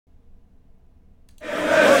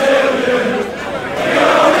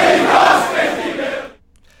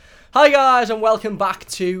Guys, and welcome back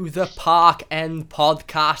to the Park End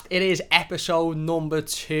Podcast. It is episode number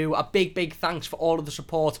 2. A big thanks for all of the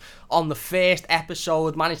support on the first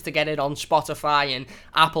episode. Managed to get it on Spotify and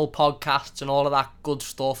Apple Podcasts and all of that good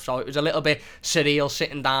stuff. So it was a little bit surreal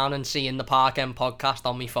sitting down and seeing the Park End Podcast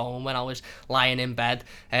on my phone when I was lying in bed.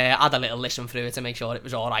 I had a little listen through it to make sure it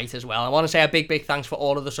was alright as well. I want to say a big thanks for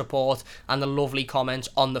all of the support and the lovely comments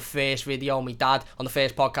on the first video. On the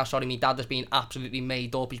first podcast, my dad has been absolutely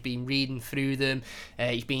made up. He's been reading through them.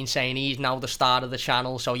 He's been saying he's now the star of the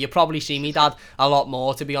channel. So you'll probably see me dad a lot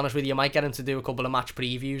more, to be honest with you. You might get him to do a couple of match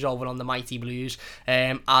previews over on the Mighty Blues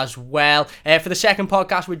as well. For the second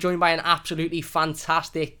podcast, we're joined by an absolutely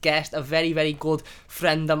fantastic guest, a very good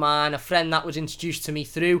friend of mine, a friend that was introduced to me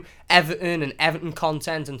through Everton and Everton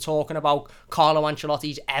content and talking about Carlo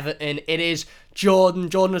Ancelotti's Everton. It is Jordan.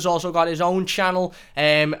 Jordan has also got his own channel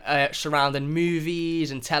surrounding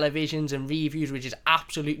movies and televisions and reviews, which is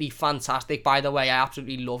absolutely fantastic. By the way, I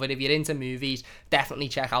absolutely love it. If you're into movies, definitely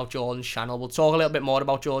check out Jordan's channel. We'll talk a little bit more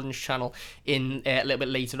about Jordan's channel in a little bit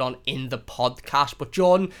later on in the podcast. But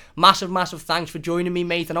Jordan, massive thanks for joining me,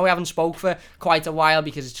 mate. I know we haven't spoke for quite a while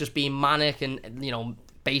because it's just been manic and,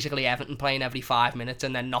 basically Everton playing every 5 minutes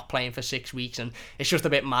and then not playing for 6 weeks, and it's just a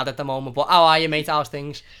bit mad at the moment. But how are you, mate? How's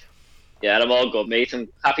things? Yeah, I'm all good, mate. I'm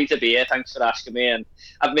happy to be here. Thanks for asking me, and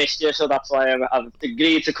I've missed you, so that's why I've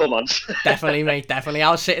agreed to come on. Definitely, mate, definitely.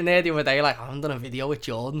 I was sitting there the other day, like, I haven't done a video with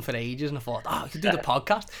Jordan for ages, and I thought, I could do the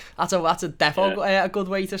podcast. That's a defo a good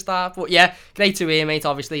way to start. But yeah, great to hear, mate.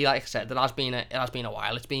 Obviously, like I said, it has been a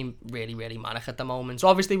while. It's been really manic at the moment. So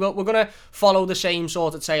obviously, we're going to follow the same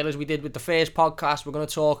sort of tale as we did with the first podcast. We're going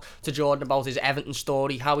to talk to Jordan about his Everton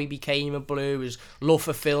story, how he became a Blue, his love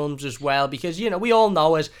for films as well, because, we all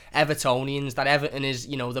know as Evertonians that Everton is,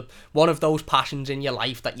 one of those passions in your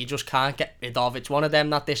life that you just can't get rid of. It's one of them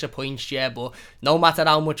that disappoints you, but no matter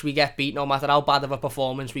how much we get beat, no matter how bad of a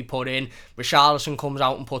performance we put in, Richarlison comes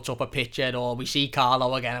out and puts up a picture, or we see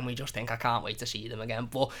Carlo again and we just think, I can't wait to see them again.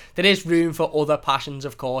 But there is room for other passions,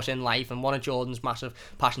 of course, in life, and one of Jordan's massive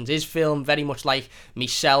passions is film, very much like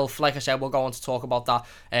myself. Like I said, we'll go on to talk about that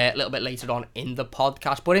a little bit later on in the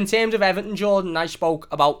podcast. But in terms of Everton, Jordan, I spoke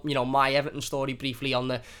about, my Everton story briefly on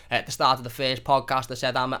the start of the first podcast. I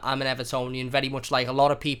said I'm an Evertonian, very much like a lot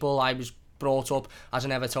of people. I was brought up as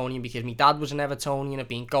an Evertonian because my dad was an Evertonian. I've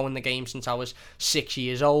been going the game since I was 6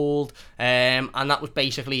 years old, and that was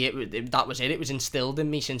basically it. That was it. It was instilled in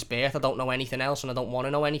me since birth. I don't know anything else, and I don't want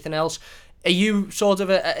to know anything else. Are you sort of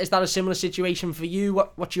is that a similar situation for you?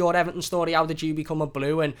 What's your Everton story? How did you become a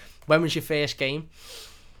Blue, and when was your first game?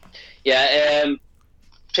 Yeah,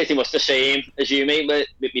 pretty much the same as you, mate.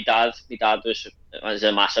 With my dad. My dad was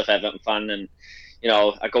a massive Everton fan, and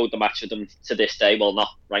I go to the match with him to this day. Well, not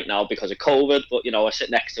right now because of COVID, but I sit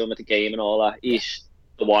next to him at the game and all that. He's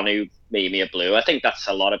the one who made me a Blue. I think that's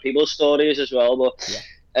a lot of people's stories as well. But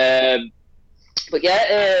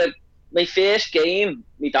my first game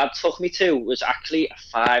my dad took me to was actually a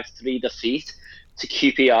 5-3 defeat to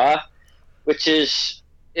QPR, which is,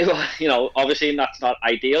 obviously that's not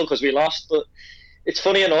ideal because we lost, but it's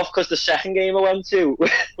funny enough because the second game I went to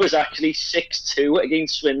was actually 6-2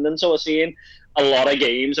 against Swindon, so we're seeing a lot of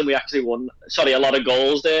games and we actually won. Sorry, a lot of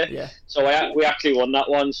goals there. Yeah. So we actually won that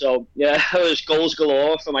one. So yeah, it was goals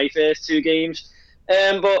galore for my first 2 games.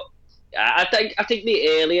 But I think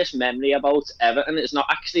the earliest memory about Everton is not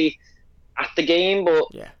actually at the game, but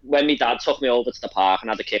when my dad took me over to the park and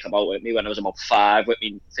had the kick about with me when I was about 5 with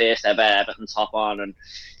my first ever Everton top on, and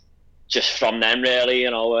just from then really,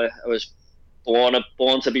 I was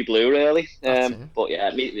born to be Blue really. But yeah,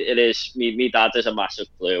 it is me dad is a massive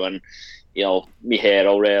Blue, and me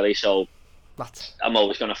hero really, so I'm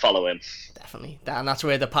always going to follow him. Definitely, and that's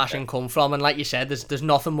where the passion come from. And like you said, there's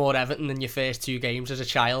nothing more Everton than your first 2 games as a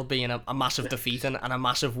child being a massive defeat and a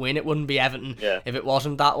massive win. It wouldn't be Everton if it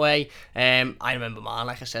wasn't that way. I remember, man,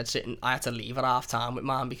 like I said, I had to leave at half time with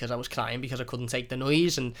man because I was crying because I couldn't take the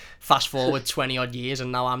noise. And fast forward 20 odd years,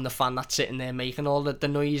 and now I'm the fan that's sitting there making all the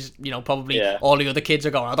noise. Probably all the other kids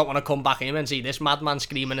are going, I don't want to come back in and see this madman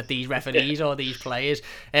screaming at these referees or these players.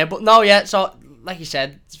 But no, so like you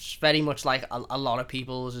said, it's very much like a lot of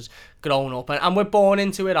people's is grown up, and we're born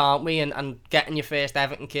into it, aren't we? And getting your first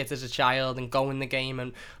Everton kit as a child and going the game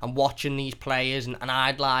and watching these players and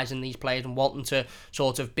idolising these players and wanting to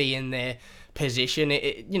sort of be in their position.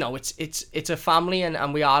 It's a family,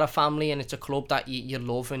 and we are a family, and it's a club that you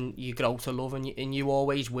love and you grow to love, and you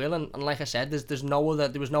always will. And like I said, there was no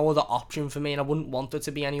other option for me, and I wouldn't want there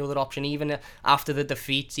to be any other option, even after the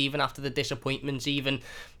defeats, even after the disappointments, even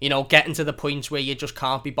getting to the points where you just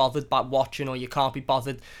can't be bothered by watching, or you can't be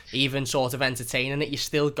bothered even sort of entertaining it. You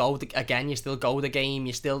still go you still go the game.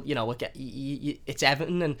 You still it's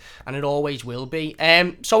Everton, and it always will be.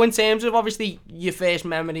 So in terms of obviously your first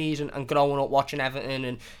memories and growing up watching Everton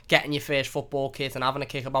and getting your first football kit and having a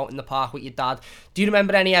kick about in the park with your dad, do you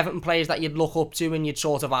remember any Everton players that you'd look up to and you'd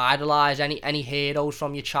sort of idolise? Any heroes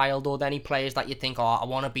from your childhood? Any players that you think, oh, I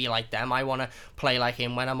want to be like them, I want to play like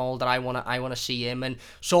him when I'm older, I want to see him? And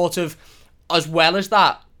sort of, as well as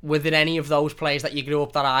that, were there any of those players that you grew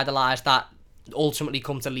up that idolised that ultimately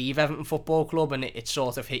come to leave Everton Football Club and it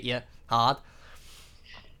sort of hit you hard?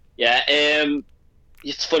 Yeah,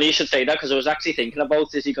 it's funny you should say that, because I was actually thinking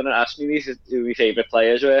about, is he going to ask me who my favourite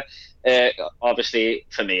players were? Obviously,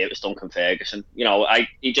 for me, it was Duncan Ferguson.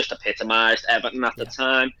 He just epitomised Everton at the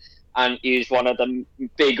time, and he was one of the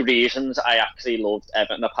big reasons I actually loved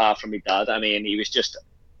Everton, apart from my dad. I mean, he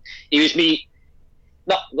was me.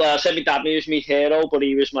 I said my dad, he was my hero, but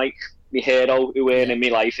he was my hero who weren't in my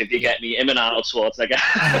life, if you get me. Him and Arnold Schwarzenegger.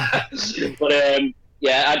 But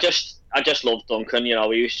I just loved Duncan. He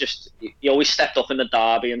always stepped up in the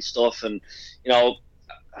derby and stuff, and I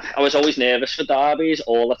was always nervous for derbies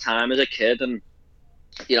all the time as a kid. And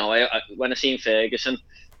when I seen Ferguson,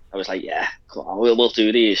 I was like, yeah, come on, we'll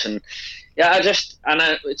do these. And yeah,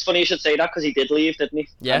 it's funny you should say that, because he did leave, didn't he?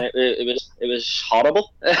 Yeah. And it was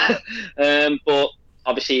horrible. But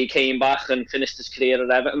obviously he came back and finished his career at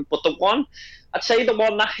Everton. But I'd say the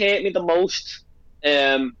one that hurt me the most,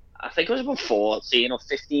 I think it was about 14 or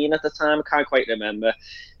 15 at the time, I can't quite remember,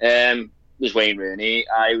 was Wayne Rooney.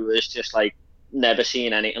 I was just like, never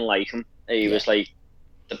seen anything like him. He was like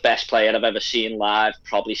the best player I've ever seen live,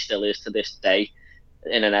 probably still is to this day,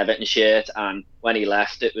 in an Everton shirt. And when he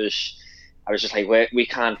left, I was just like, we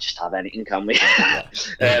can't just have anything, can we?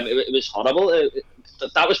 It was horrible.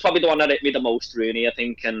 That was probably the one that hit me the most, Rooney, I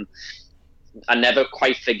think, and I never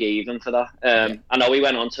quite forgave him for that. I know he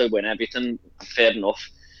went on to win everything, fair enough,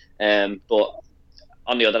 but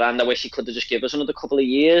on the other hand, I wish he could have just given us another couple of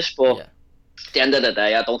years. But at the end of the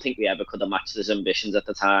day, I don't think we ever could have matched his ambitions at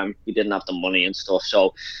the time. We didn't have the money and stuff,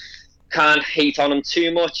 so can't hate on him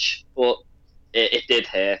too much, but it did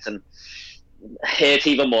hurt, and hurt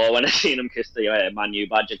even more when I seen him kiss the Man U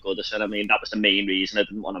badge at Goodison. I mean, that was the main reason I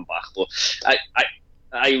didn't want him back. But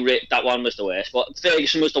that one was the worst. But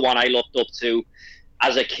Ferguson was the one I looked up to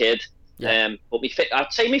as a kid. But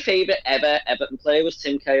I'd say my favourite ever Everton player was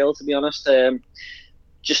Tim Cahill, to be honest.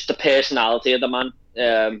 Just the personality of the man.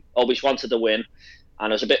 Always wanted to win,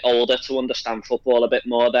 and I was a bit older to understand football a bit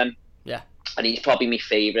more then. Yeah. And he's probably my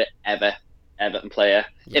favourite ever Everton player.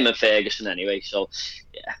 Him and Ferguson anyway. So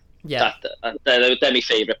they're my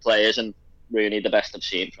favourite players, and Rooney the best I've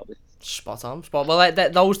seen probably. Spot on. Well,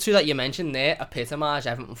 those two that you mentioned there epitomise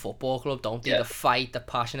Everton Football Club, don't they? The fight, the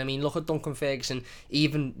passion. I mean, look at Duncan Ferguson,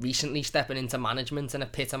 even recently stepping into management and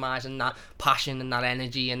epitomising that passion and that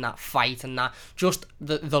energy and that fight and that just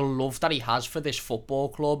the love that he has for this football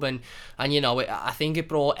club. And I think it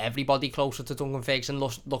brought everybody closer to Duncan Ferguson.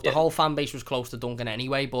 Look, the whole fan base was close to Duncan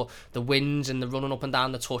anyway, but the wins and the running up and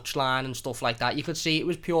down the touchline and stuff like that, you could see it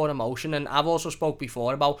was pure emotion. And I've also spoke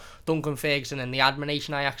before about Duncan Ferguson and the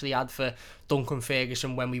admiration I actually had for Duncan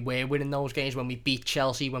Ferguson when we were winning those games, when we beat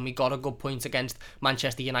Chelsea, when we got a good point against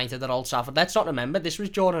Manchester United at Old Trafford. Let's not remember, this was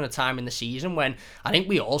during a time in the season when I think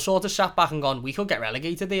we all sort of sat back and gone, we could get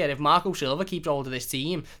relegated here if Marco Silva keeps hold of this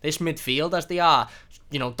team, this midfield as they are.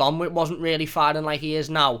 Donwit wasn't really firing like he is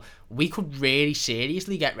now. We could really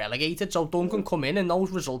seriously get relegated. So Duncan come in, and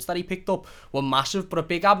those results that he picked up were massive. But a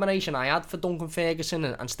big admiration I had for Duncan Ferguson,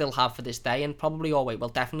 and still have for this day, and probably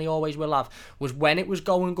definitely always will have, was when it was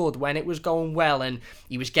going good, when it was going well, and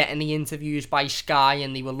he was getting the interviews by Sky,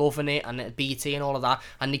 and they were loving it, and BT and all of that,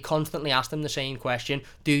 and they constantly asked him the same question: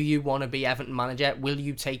 do you want to be Everton manager? Will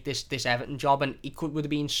you take this Everton job? And it would have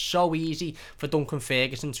been so easy for Duncan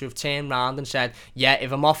Ferguson to have turned round and said, yeah,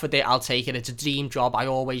 if I'm offered it, I'll take it. It's a dream job. I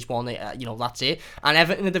always want it. That's it. And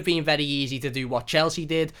Everton would have been very easy to do what Chelsea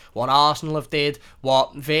did, what Arsenal have did,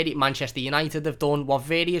 what Manchester United have done, what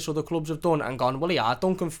various other clubs have done, and gone, well, yeah,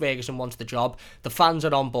 Duncan Ferguson wants the job. The fans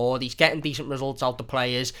are on board. He's getting decent results out the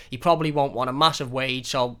players. He probably won't want a massive wage,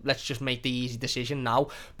 so let's just make the easy decision now.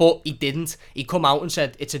 But he didn't. He come out and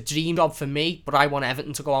said, it's a dream job for me, but I want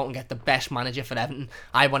Everton to go out and get the best manager for Everton.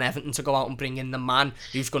 I want Everton to go out and bring in the man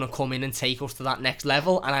who's going to come in and take us to that next level.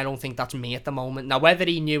 level, and I don't think that's me at the moment. Now, whether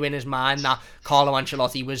he knew in his mind that Carlo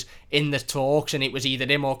Ancelotti was in the talks and it was either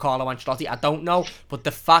him or Carlo Ancelotti, I don't know. But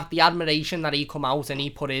the admiration that he come out and he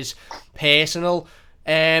put his personal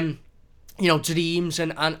dreams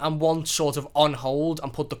and wants sort of on hold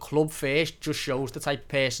and put the club first just shows the type of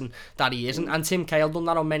person that he is. And Tim Cahill done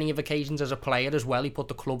that on many of occasions as a player as well. He put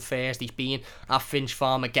the club first. He's been at Finch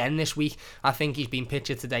Farm again this week. I think he's been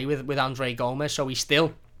pictured today with Andre Gomez, so he's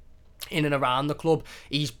still in and around the club.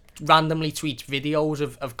 He's randomly tweets videos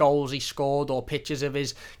of goals he scored or pictures of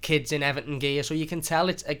his kids in Everton gear, so you can tell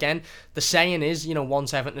it's, again, the saying is,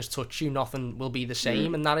 once Everton has touched you, nothing will be the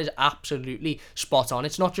same, and that is absolutely spot on.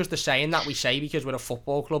 It's not just the saying that we say because we're a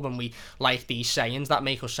football club and we like these sayings that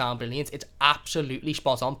make us sound brilliant. It's absolutely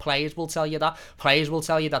spot on. Players will tell you that. Players will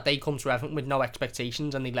tell you that they come to Everton with no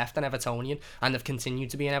expectations and they left an Evertonian and have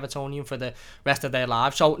continued to be an Evertonian for the rest of their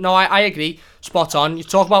lives. So no, I agree, spot on. You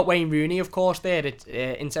talk about Wayne Rooney, of course, there. It's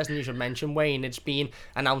interesting you should mention Wayne. It's been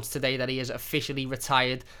announced today that he has officially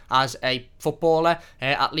retired as a footballer.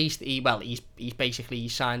 At least he's basically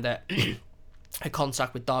signed a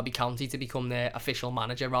contract with Derby County to become their official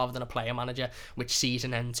manager rather than a player manager, which sees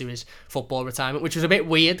an end to his football retirement, which was a bit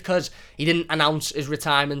weird because he didn't announce his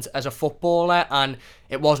retirement as a footballer, and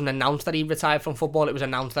it wasn't announced that he retired from football. It was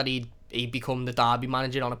announced that he'd become the Derby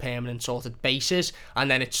manager on a permanent sort of basis,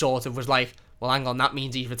 and then it sort of was like, well, hang on, that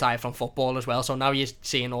means he's retired from football as well. So now you're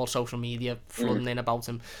seeing all social media flooding in about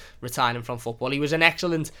him retiring from football. He was an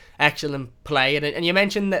excellent player. And you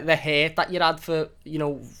mentioned that the hate that you had for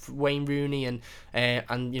Wayne Rooney and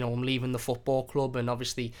him leaving the football club, and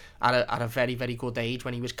obviously at a very, very good age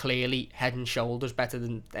when he was clearly head and shoulders better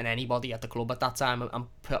than anybody at the club at that time, and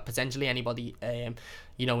potentially anybody in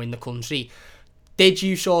the country. Did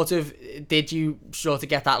you sort of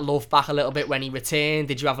get that love back a little bit when he returned?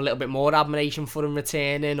 Did you have a little bit more admiration for him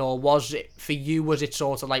returning, or was it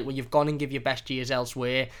sort of like, well, you've gone and give your best years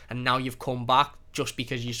elsewhere and now you've come back just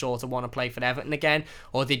because you sort of want to play for Everton again?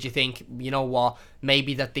 Or did you think, you know what,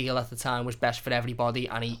 maybe that deal at the time was best for everybody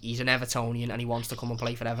and he's an Evertonian and he wants to come and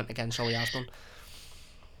play for Everton again, so he has done?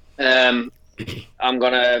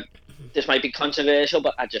 This might be controversial,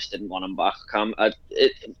 but I just didn't want him back, Cam. There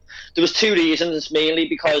was two reasons, mainly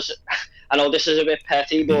because I know this is a bit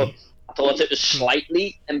petty, but I thought it was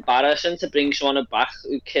slightly embarrassing to bring someone back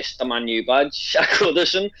who kissed the Man U badge at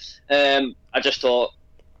Goodison. I just thought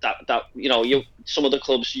that some of the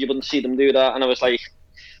clubs, you wouldn't see them do that, and I was like,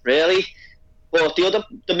 really? But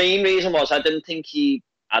the main reason was I didn't think he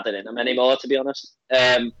had it in him anymore, to be honest.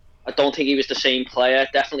 I don't think he was the same player.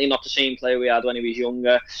 Definitely not the same player we had when he was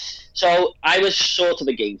younger. So I was sort of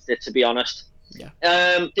against it, to be honest. Yeah.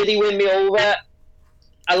 Did he win me over?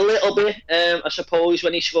 A little bit, I suppose,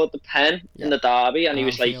 when he scored the pen in the derby, and he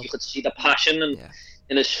was like, you could see the passion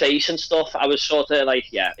in his face and stuff. I was sort of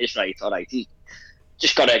like, yeah, he's right, all right. He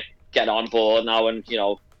just got to get on board now, and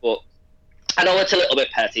but I know it's a little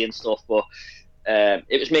bit petty and stuff, but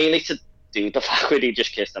it was mainly to do the fact that he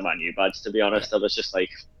just kissed the Man U badge, to be honest. I was just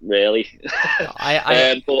like, really?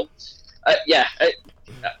 I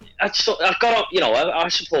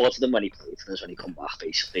supported him when he played for us when he come back,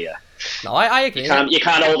 basically. Yeah. No, I agree. You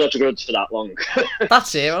can't hold a grudge for that long.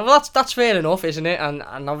 That's it. Well, that's fair enough, isn't it? And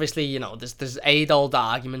obviously, there's age-old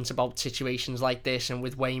arguments about situations like this, and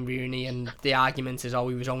with Wayne Rooney, and the argument is, he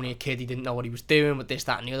was only a kid, he didn't know what he was doing with this,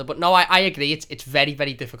 that, and the other. But no, I agree. It's very,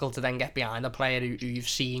 very difficult to then get behind a player who you've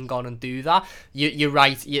seen gone and do that. You're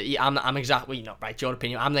right. I'm exactly right. Your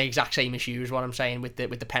opinion. I'm the exact same as you, is what I'm saying with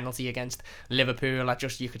the penalty against Liverpool.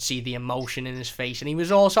 You could see the emotion in his face, and he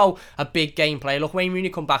was also a big game player. Look, Wayne Rooney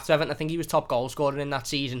come back to Everton. I think he was top goal scorer in that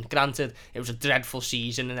season. Granted, it was a dreadful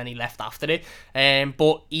season, and then he left after it.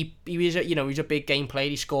 But he was he's a big game player.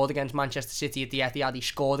 He scored against Manchester City at the Etihad. He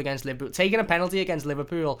scored against Liverpool, taking a penalty against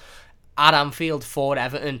Liverpool at Anfield for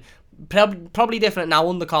Everton. Probably different now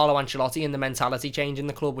under Carlo Ancelotti and the mentality change in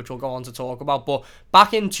the club, which we'll go on to talk about. But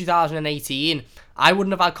back in 2018, I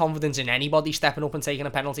wouldn't have had confidence in anybody stepping up and taking a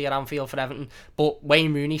penalty at Anfield for Everton. But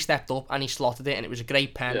Wayne Rooney stepped up and he slotted it, and it was a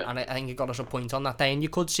great pen, and I think it got us a point on that day. And you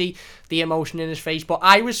could see the emotion in his face. But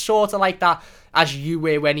I was sort of like that as you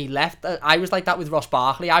were when he left. I was like that with Ross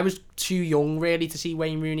Barkley. I was too young really to see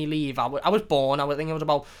Wayne Rooney leave. I was born, I think I was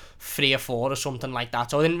about 3 or 4 or something like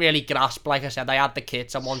that. So I didn't really grasp. Like I said, I had the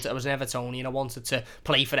kits. I was an Evertonian. I wanted to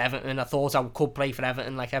play for Everton. I thought I could play for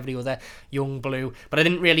Everton like every other young blue. But I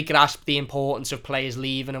didn't really grasp the importance of players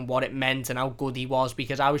leaving and what it meant and how good he was,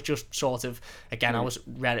 because I was just sort of, again, I was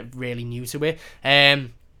really new to it.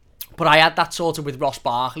 But I had that sort of with Ross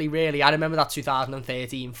Barkley, really. I remember that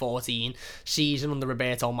 2013-14 season under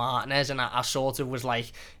Roberto Martinez, and I sort of was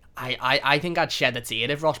like, I think I'd shed a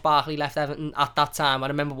tear if Ross Barkley left Everton at that time. I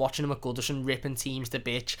remember watching him at Goodison, ripping teams to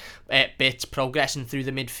bits, progressing through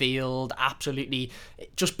the midfield, absolutely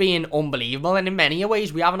just being unbelievable. And in many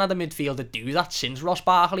ways, we haven't had a midfielder do that since Ross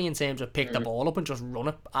Barkley in terms of pick the ball up and just run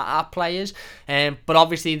it at players. But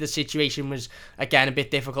obviously the situation was, again, a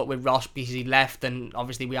bit difficult with Ross because he left, and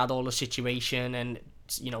obviously we had all the situation and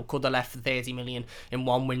could have left for 30 million in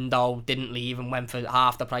one window, didn't leave and went for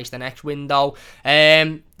half the price the next window.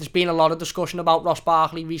 There's been a lot of discussion about Ross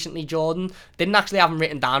Barkley recently, Jordan. Didn't actually have him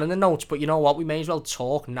written down in the notes, but you know what, we may as well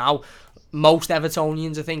talk now. Most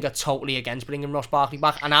Evertonians, I think, are totally against bringing Ross Barkley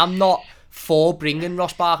back, and I'm not for bringing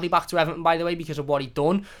Ross Barkley back to Everton, by the way, because of what he'd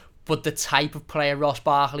done. But the type of player Ross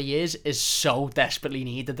Barkley is so desperately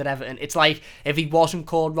needed at Everton. It's like if he wasn't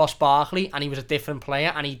called Ross Barkley and he was a different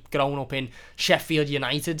player and he'd grown up in Sheffield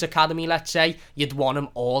United's academy, let's say, you'd want him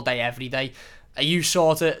all day, every day. Are you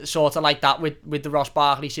sort of like that with the Ross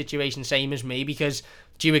Barkley situation, same as me? Because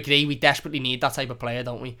do you agree we desperately need that type of player,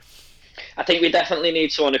 don't we? I think we definitely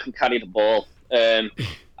need someone who can carry the ball.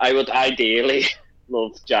 I would ideally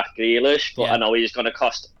love Jack Grealish, but I know he's going to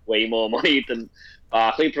cost way more money than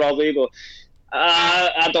Barkley probably, but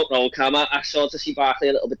I don't know, Cam. I sort of see Barkley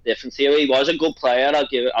a little bit different here. He was a good player.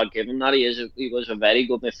 I'll give him that. He was a very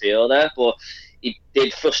good midfielder, but he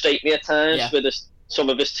did frustrate me at times with some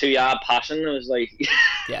of his 2-yard passing. I was like,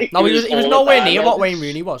 no, he was nowhere near what Wayne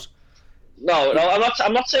Rooney was. No,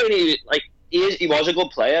 I'm not saying he was a good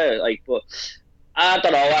player, but I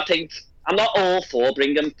don't know. I think I'm not all for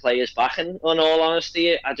bringing players back. In all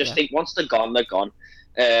honesty, I just think once they're gone, they're gone.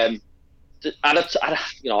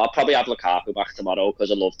 I'll probably have Lukaku back tomorrow because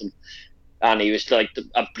I loved him, and he was like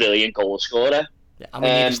a brilliant goal scorer. Yeah, I mean,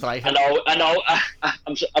 a striker. I know.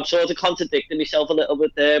 I'm sort of contradicting myself a little bit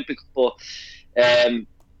there, but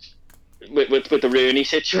with the Rooney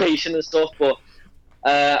situation and stuff. But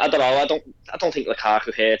I don't know. I don't think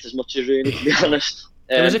Lukaku hurt as much as Rooney, to be honest.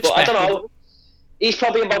 But I don't know. He's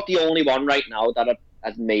probably about the only one right now that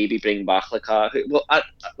I'd maybe bring back Lukaku. But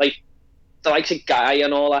the likes of Guy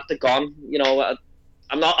and all that, they're gone.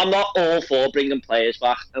 I'm not all for bringing players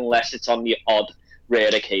back unless it's on the odd rare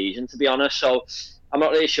occasion, to be honest. So I'm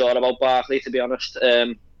not really sure about Barkley, to be honest.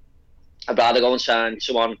 I'd rather go and sign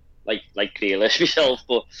someone like Grealish myself,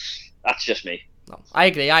 but that's just me. No, I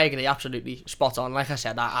agree, absolutely spot on. Like I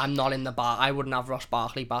said, I'm not in the bar. I wouldn't have Ross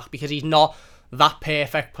Barkley back because he's not that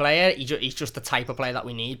perfect player. He's just the type of player that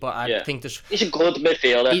we need. But I think he's a good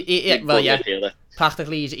midfielder. Midfielder.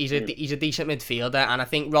 Practically, he's a decent midfielder, and I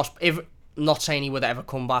think Ross. If not saying he would ever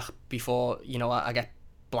come back before, I get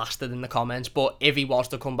blasted in the comments, but if he was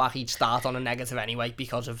to come back, he'd start on a negative anyway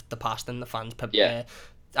because of the past and the fans.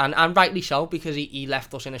 And rightly so, because he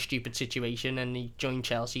left us in a stupid situation and he joined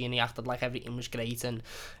Chelsea and he acted like everything was great, and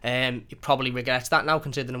he probably regrets that now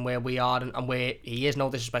considering where we are and where he is. No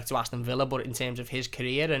disrespect to Aston Villa, but in terms of his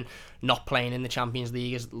career and not playing in the Champions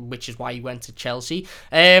League, which is why he went to Chelsea.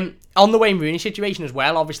 On the Wayne Rooney situation as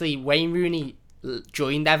well, obviously Wayne Rooney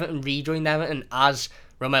rejoined Everton as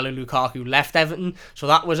Romelu Lukaku left Everton, so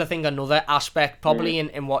that was, I think, another aspect probably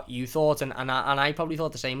in what you thought, and I probably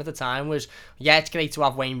thought the same at the time. Was it's great to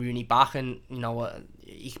have Wayne Rooney back, and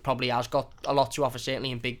he probably has got a lot to offer,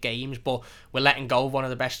 certainly in big games, but we're letting go of one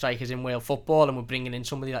of the best strikers in world football and we're bringing in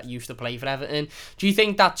somebody that used to play for Everton. Do you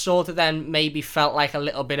think that sort of then maybe felt like a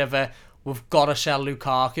little bit of a, we've got to sell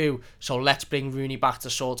Lukaku, so let's bring Rooney back to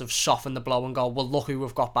sort of soften the blow and go, well, look who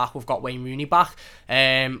we've got back, we've got Wayne Rooney back?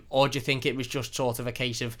 Or do you think it was just sort of a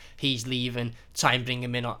case of he's leaving, try and bring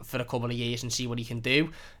him in for a couple of years and see what he can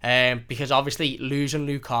do? Because obviously losing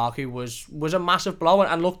Lukaku was a massive blow,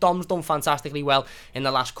 and look, Dom's done fantastically well in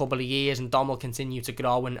the last couple of years, and Dom will continue to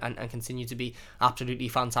grow and continue to be absolutely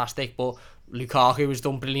fantastic, but Lukaku has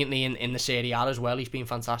done brilliantly in the Serie A as well. He's been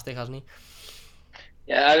fantastic, hasn't he?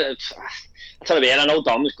 Yeah, I know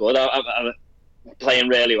Dom's good. I'm playing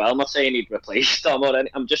really well. I'm not saying he'd replace Dom or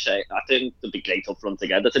anything. I'm just saying I think they'd be great up front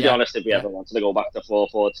together, to be honest, if we ever wanted to go back to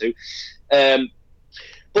 4-4-2.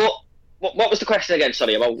 But what was the question again?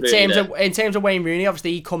 Sorry, about in terms of Wayne Rooney,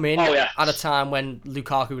 obviously he come in at a time when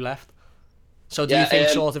Lukaku left. So do you think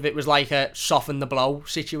sort of it was like a soften the blow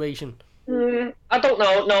situation? I don't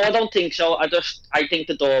know. No, I don't think so. I think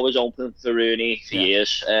the door was open for Rooney for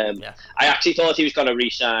years. I actually thought he was going to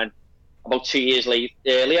re-sign about 2 years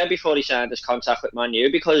earlier before he signed his contract with Man U,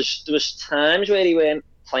 because there was times where he weren't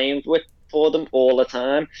playing for them all the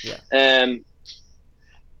time. And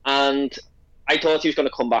I thought he was going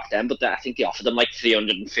to come back then, but I think they offered him like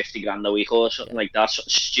 350 grand a week or something like that, something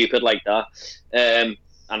stupid like that.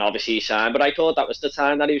 And obviously he signed, but I thought that was the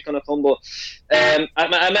time that he was going to come. But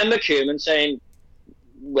I remember Koeman saying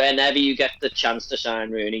whenever you get the chance to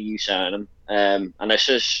sign Rooney, you sign him. And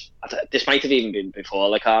this might have even been before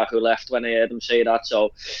Lukaku left when I heard him say that.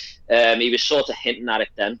 So he was sort of hinting at it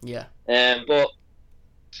then. Yeah. But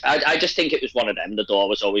I just think it was one of them. The door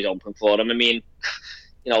was always open for him. I mean,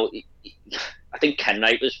 I think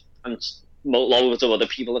Kenwright was, and loads of other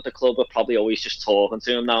people at the club are probably always just talking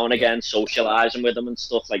to him now and again, socialising with him and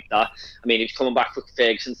stuff like that. I mean, he was coming back for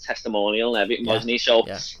Ferguson's testimonial and everything, wasn't he? So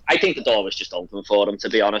I think the door was just open for him, to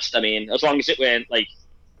be honest. I mean, as long as it weren't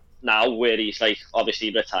now where he's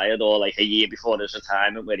obviously retired, or a year before his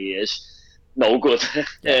retirement where he is no good.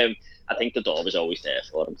 I think the door was always there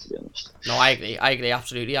for him, to be honest. No, I agree,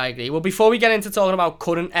 absolutely, I agree. Well, before we get into talking about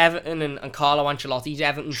current Everton and Carlo Ancelotti's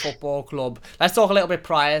Everton Football Club, let's talk a little bit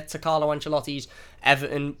prior to Carlo Ancelotti's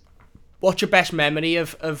Everton. What's your best memory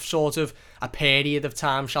of sort of a period of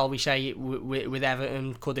time, shall we say, with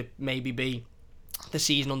Everton? Could it maybe be the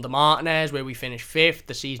season under Martinez, where we finished 5th,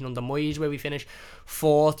 the season under Moyes, where we finished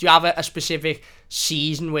 4th? Do you have a specific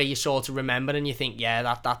season where you sort of remember and you think,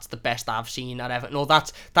 yeah, that's the best I've seen at Everton? Or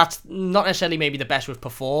that's not necessarily maybe the best we've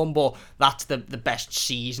performed, but that's the best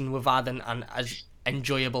season we've had and as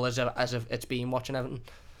enjoyable as it's been watching Everton?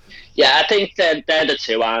 Yeah, I think they're the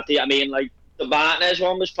two, aren't they? I mean, the Martinez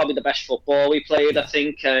one was probably the best football we played, I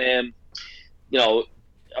think. I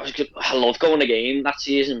loved going to game that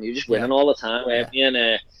season. We were just winning all the time, weren't we? And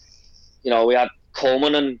we had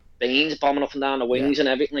Coleman and Baines bombing up and down the wings and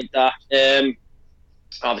everything like that.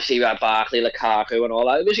 Obviously we had Barkley, Lukaku and all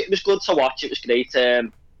that. It was good to watch. It was great.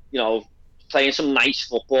 Playing some nice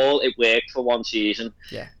football. It worked for one season.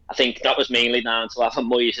 Yeah. I think that was mainly down to having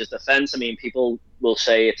Moyes' defence. I mean, people will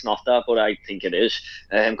say it's not that, but I think it is,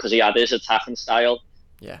 because he had his attacking style.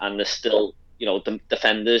 Yeah. And there's still, the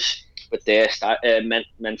defenders with their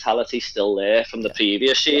mentality still there from the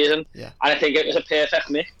previous season. Yeah. And I think it was a perfect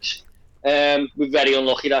mix. We're very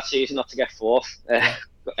unlucky that season not to get 4th.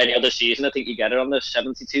 Any other season, I think you get it on the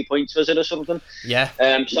 72 points, was it, or something? Yeah.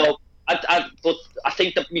 So, but I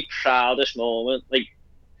think that my proudest moment,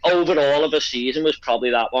 overall of a season, was probably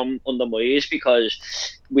that one under Moyes, because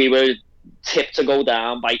we were tipped to go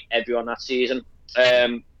down by everyone that season.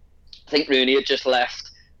 I think Rooney had just left.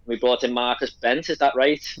 We brought in Marcus Bent, is that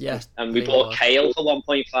right? Yes. And we bought Kale for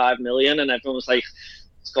 1.5 million, and everyone was like,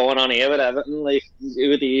 what's going on here with Everton? Who are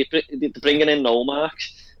they're bringing in no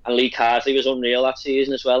marks? And Lee Carsley was unreal that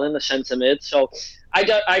season as well in the centre mid. So I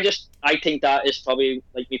think that is probably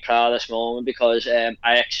my proudest moment, because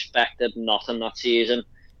I expected nothing that season.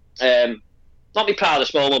 Not my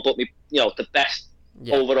proudest moment, but the best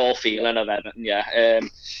overall feeling of Everton.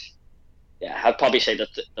 I'd probably say that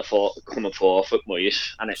the coming 4th with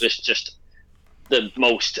Moyes, and it was just the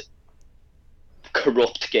most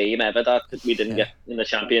corrupt game ever that we didn't get in the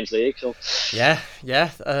Champions League. So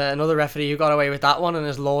another referee who got away with that one and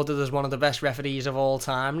is lauded as one of the best referees of all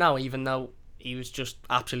time now, even though he was just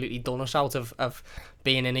absolutely done us out of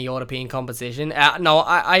being in a European competition. No,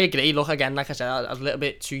 I agree. Look, again, like I said, I was a little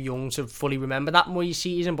bit too young to fully remember that Moyes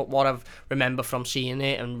season, but what I've remember from seeing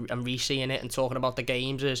it and re-seeing it and talking about the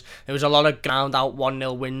games is there was a lot of ground out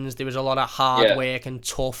 1-0 wins. There was a lot of hard work and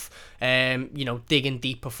tough, digging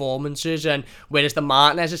deep performances. And whereas the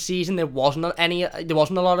Martinez season, there wasn't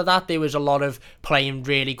a lot of that. There was a lot of playing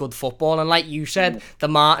really good football. And like you said, the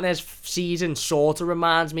Martinez season sort of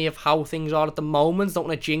reminds me of how things are at the moment. Don't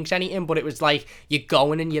want to jinx anything, but it was like you're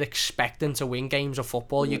going and you're expecting to win games of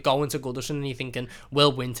football. You're going to Goodison and you're thinking,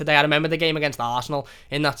 we'll win today. I remember the game against Arsenal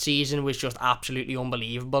in that season was just absolutely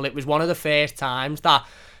unbelievable. It was one of the first times that,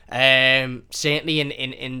 certainly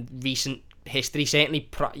in recent history, certainly,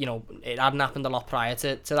 it hadn't happened a lot prior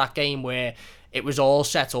to that game, where it was all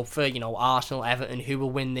set up for, Arsenal, Everton, who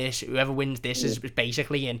will win this. Whoever wins this is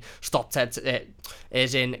basically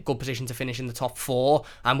is in good position to finish in the top 4.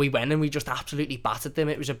 And we went and we just absolutely battered them.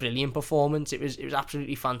 It was a brilliant performance. It was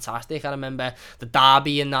absolutely fantastic. I remember the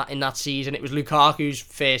derby in that season. It was Lukaku's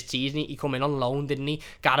first season. He come in on loan, didn't he?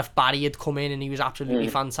 Gareth Barry had come in and he was absolutely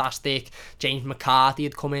fantastic. James McCarthy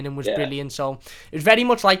had come in and was brilliant. So it was very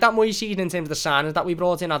much like that Moyes season in terms of the signings that we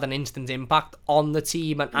brought in had an instant impact on the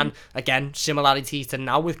team. And again, similarities to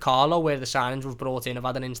now with Carlo, where the signings we've brought in have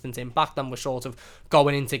had an instant impact, and we're sort of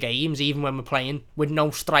going into games, even when we're playing with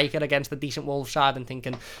no striker against a decent Wolves side, and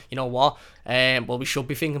thinking, you know what, well, we should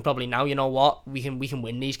be thinking probably now, you know what, we can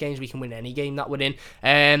win these games, we can win any game that we're in.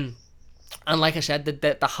 And like I said,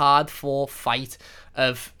 the hard fought fight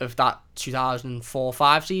of that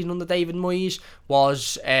 2004-5 season under David Moyes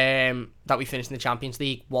was that we finished in the Champions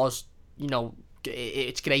League was,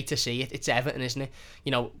 it's great to see it. It's Everton, isn't it?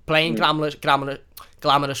 You know, playing glamorous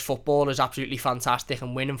football is absolutely fantastic,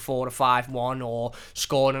 and winning 4 or 5-1 or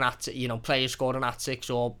scoring at, you know, players scoring at 6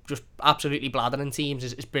 or just absolutely blathering teams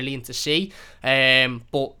is brilliant to see.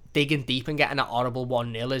 But digging deep and getting that horrible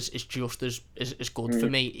 1-0 is just as good for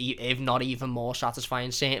me, if not even more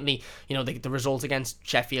satisfying. Certainly, you know, the result against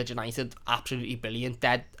Sheffield United, absolutely brilliant,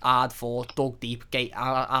 dead hard fought, dug deep.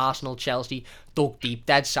 Arsenal, Chelsea, dug deep,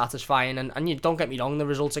 dead satisfying. And you don't get me wrong, the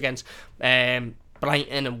results against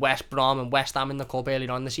Brighton and West Brom and West Ham in the cup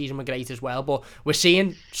earlier on in the season were great as well, but we're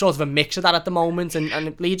seeing sort of a mix of that at the moment, and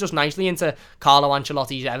it leads us nicely into Carlo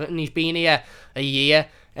Ancelotti's Everton. He's been here a year,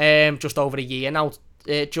 just over a year now.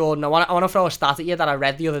 Jordan, I want to throw a stat at you that I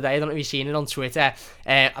read the other day. I don't know if you've seen it on Twitter.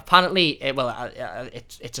 Apparently,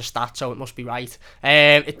 it's a stat, so it must be right.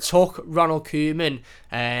 It took Ronald Koeman,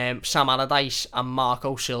 Sam Allardyce and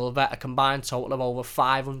Marco Silva a combined total of over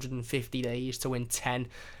 550 days to win 10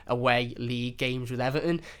 away league games with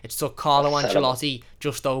Everton. It took Carlo Ancelotti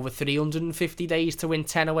just over 350 days to win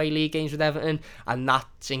 10 away league games with Everton, and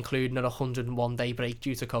that's including a 101-day break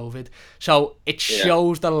due to COVID. So it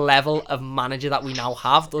shows the level of manager that we now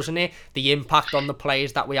have, doesn't it? The impact on the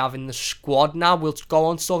players that we have in the squad now. We'll go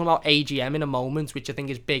on to talking about AGM in a moment, which I think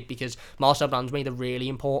is big, because Marcel Brands made a really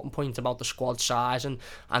important point about the squad size and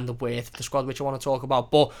the width of the squad, which I want to talk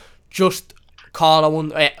about. But just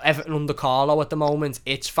Everton under Carlo at the moment,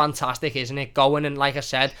 it's fantastic, isn't it? Going, and like I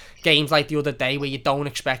said, games like the other day where you don't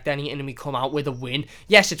expect anything and we come out with a win.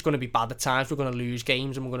 Yes, it's going to be bad at times, we're going to lose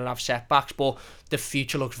games and we're going to have setbacks, but the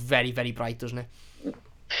future looks very, very bright, doesn't it?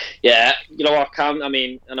 Yeah, you know what, Cam, I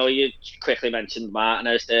mean, I know you quickly mentioned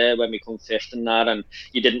Martinez there when we come fifth and that, and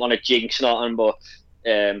you didn't want to jinx nothing, but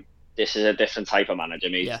this is a different type of manager,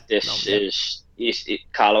 mate.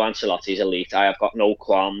 Carlo Ancelotti's elite. I have got no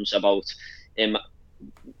qualms about him.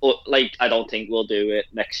 But, like, I don't think we'll do it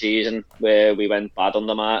next season where we went bad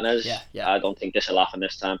under Martinez. I don't think this will happen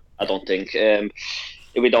this time. I don't think if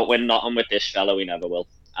we don't win nothing with this fella, we never will,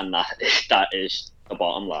 and that is the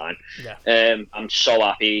bottom line. I'm so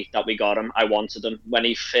happy that we got him. I wanted him when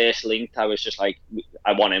he first linked. I was just like,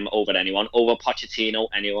 I want him over anyone, over Pochettino,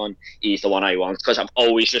 anyone. He's the one I want, because I've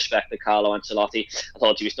always respected Carlo Ancelotti. I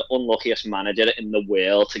thought he was the unluckiest manager in the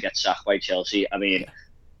world to get sacked by Chelsea. I mean,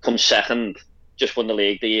 come second, just won the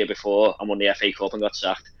league the year before and won the FA Cup and got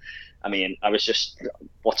sacked. I mean, I was just,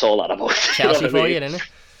 what's all that about? Chelsea for you, isn't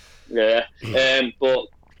it? Yeah. But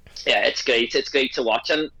yeah, it's great. It's great to watch.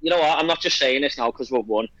 And you know what? I'm not just saying this now because we've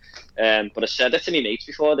won. But I said it to my mates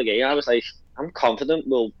before the game. I was like, I'm confident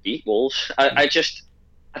we'll beat Wolves. I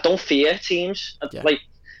don't fear teams. I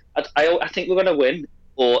think we're going to win,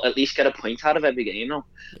 or at least get a point out of every game now.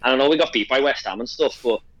 And I know we got beat by West Ham and stuff,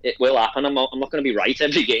 but it will happen. I'm not going to be right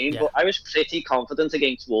every game, but I was pretty confident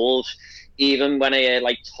against Wolves, even when I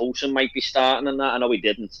like Tosin might be starting and that. I know we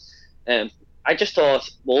didn't. I just thought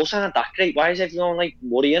Wolves aren't that great. Why is everyone like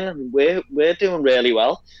worrying? And we're doing really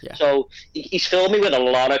well. So he's filled me with a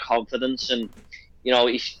lot of confidence, and you know,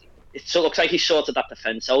 it looks like he's sorted that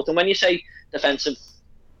defence out. And when you say defensive,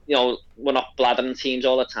 you know, we're not blathering teams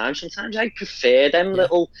all the time. Sometimes I prefer them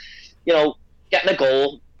little, you know, getting a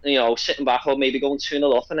goal, you know, sitting back or maybe going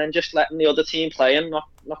 2-0 up and then just letting the other team play and not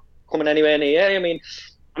coming anywhere near. I mean,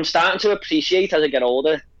 I'm starting to appreciate as I get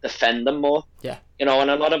older defending more. You know,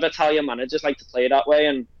 and a lot of Italian managers like to play that way,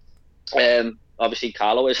 and obviously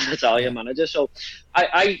Carlo is an Italian manager, so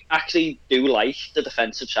I actually do like the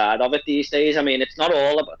defensive side of it these days. I mean, it's not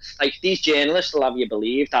all about, like, these journalists will have you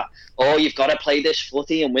believe that, oh, you've got to play this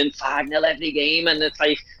footy and win 5-0 every game, and it's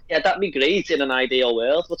like, yeah, that'd be great in an ideal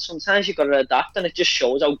world, but sometimes you've got to adapt, and it just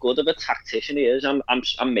shows how good of a tactician he is. I'm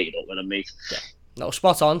made up with him, mate. No,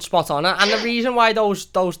 spot on. And the reason why those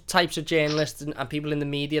types of journalists and people in the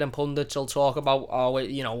media and pundits will talk about, oh,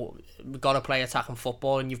 you know, we've got to play attacking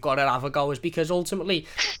football and you've got to have a go, is because ultimately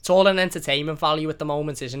it's all an entertainment value at the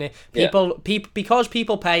moment, isn't it? Because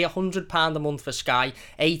people pay £100 a month for Sky,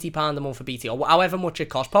 £80 a month for BT, or however much it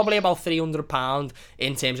costs, probably about £300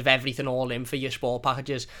 in terms of everything all in for your sport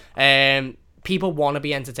packages. People want to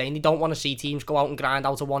be entertained. They don't want to see teams go out and grind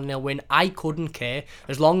out a 1-0 win. I couldn't care.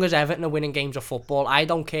 As long as Everton are winning games of football, I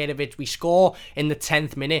don't care if we score in the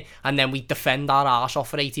 10th minute and then we defend our arse off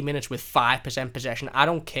for 80 minutes with 5% possession. I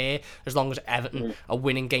don't care as long as Everton are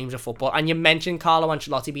winning games of football. And you mentioned Carlo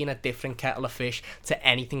Ancelotti being a different kettle of fish to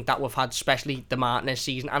anything that we've had, especially the Martinez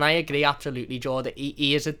season. And I agree absolutely, Jordan.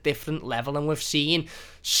 He is a different level, and we've seen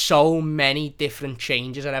so many different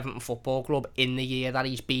changes at Everton Football Club in the year that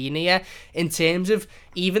he's been here. In terms of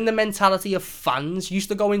even the mentality of fans, used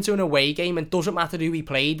to go into an away game and doesn't matter who we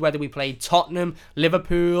played, whether we played Tottenham,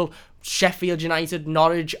 Liverpool, Sheffield United,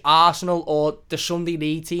 Norwich, Arsenal, or the Sunday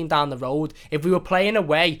League team down the road. If we were playing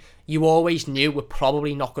away, you always knew we're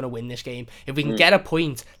probably not going to win this game. If we can get a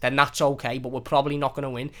point, then that's okay, but we're probably not going to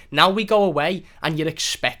win. Now we go away and you're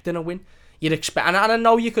expecting a win. You'd expect, and I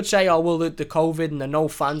know you could say, oh, well, the COVID and the no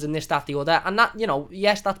fans and this, that, the other, and that,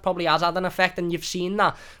 yes, that probably has had an effect, and you've seen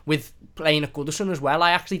that with playing at Goodison as well.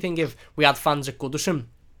 I actually think if we had fans at Goodison,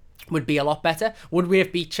 would be a lot better. Would we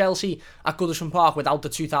have beat Chelsea at Goodison Park without the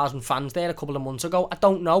 2,000 fans there a couple of months ago? I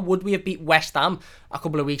don't know. Would we have beat West Ham a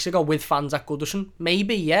couple of weeks ago with fans at Goodison?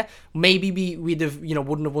 Maybe, yeah. Maybe we'd have,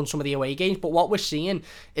 wouldn't have won some of the away games. But what we're seeing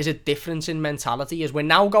is a difference in mentality. Is we're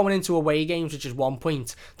now going into away games, which is 1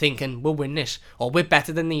 point, thinking we'll win this, or we're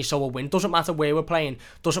better than these, so we'll win. Doesn't matter where we're playing.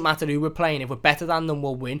 Doesn't matter who we're playing. If we're better than them,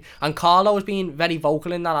 we'll win. And Carlo has been very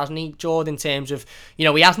vocal in that, hasn't he, Jordan? In terms of, he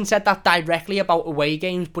hasn't said that directly about away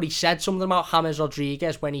games, but he said something about James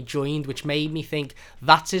Rodriguez when he joined, which made me think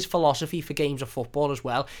that's his philosophy for games of football as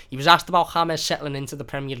well. He was asked about James settling into the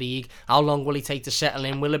Premier League. How long will he take to settle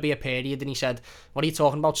in? Will it be a period? And he said, what are you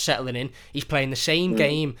talking about settling in? He's playing the same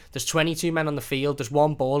game. There's 22 men on the field. There's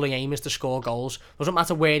one ball. The aim is to score goals. Doesn't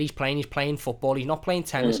matter where he's playing football. He's not playing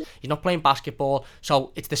tennis. He's not playing basketball.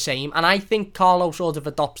 So it's the same. And I think Carlo sort of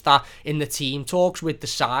adopts that in the team talks with the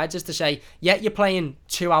sides, is to say, yeah, you're playing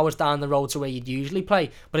 2 hours down the road to where you'd usually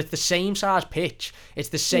play, but it's the same size pitch. It's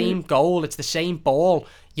the same goal. It's the same ball.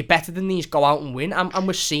 You're better than these. Go out and win. And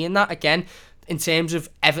we're seeing that again in terms of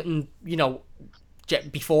Everton,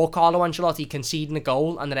 before Carlo Ancelotti conceding a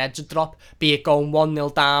goal and their heads would drop, be it going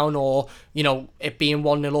 1-0 down or, it being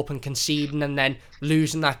 1-0 up and conceding and then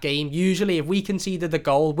losing that game. Usually, if we conceded the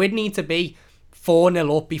goal, we'd need to be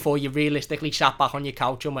 4-0 up before you realistically sat back on your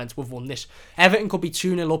couch and went, we've won this. Everton could be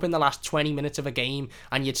 2-0 up in the last 20 minutes of a game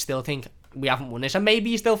and you'd still think, we haven't won this. And maybe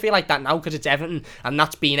you still feel like that now because it's Everton, and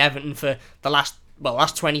that's been Everton for the last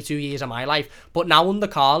 22 years of my life. But now under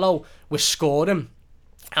Carlo, we're scoring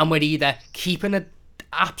and we're either keeping an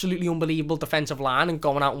absolutely unbelievable defensive line and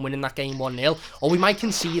going out and winning that game 1-0, or we might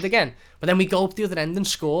concede again, but then we go up the other end and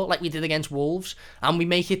score like we did against Wolves, and we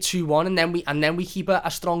make it 2-1, and then we keep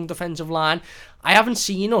a strong defensive line. I haven't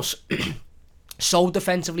seen us so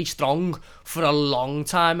defensively strong for a long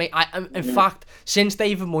time. In fact, since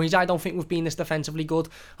David Moyes, I don't think we've been this defensively good.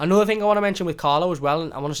 Another thing I want to mention with Carlo as well,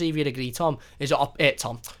 and I want to see if you'd agree, Jord, is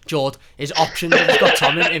options. I've just got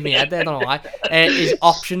Tom in my head there, I don't know why. Is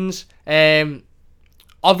options.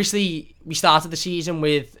 Obviously, we started the season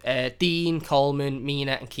with Dean, Coleman,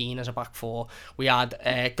 Mina and Keane as a back four. We had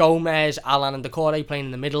Gomez, Alan and Decore playing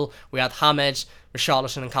in the middle. We had James,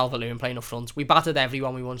 Richarlison and Calvert-Lewin playing up front. We battered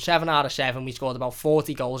everyone. We won 7 out of 7. We scored about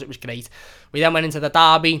 40 goals. It was great. We then went into the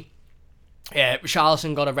derby.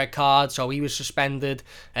 Richarlison got a red card, so he was suspended.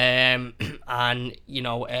 We had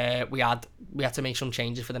to make some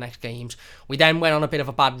changes for the next games. We then went on a bit of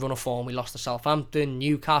a bad run of form. We lost to Southampton,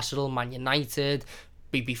 Newcastle, Man United.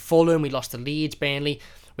 We beat Fulham, we lost to Leeds, Burnley.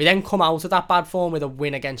 We then come out of that bad form with a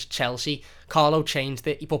win against Chelsea. Carlo changed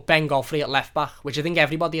it. He put Ben Godfrey at left back, which I think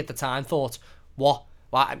everybody at the time thought, what?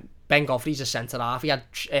 Ben Godfrey's a centre half. He had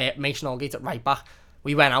Mason Holgate at right back.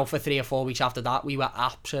 We went out for 3 or 4 weeks after that. We were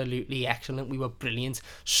absolutely excellent. We were brilliant.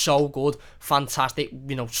 So good. Fantastic.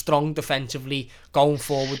 Strong defensively. Going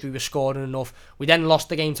forward, we were scoring enough. We then lost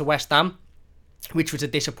the game to West Ham, which was a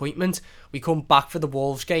disappointment. We come back for the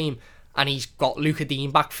Wolves game, and he's got Luca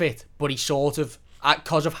Dean back fit, but he sort of,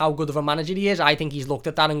 because of how good of a manager he is, I think he's looked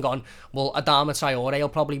at that and gone, well, Adama Traore will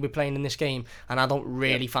probably be playing in this game, and I don't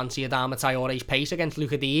really fancy Adama Traore's pace against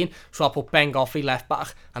Luca Dean, so I'll put Ben Godfrey left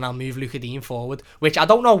back, and I'll move Luca Dean forward, which I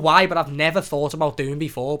don't know why, but I've never thought about doing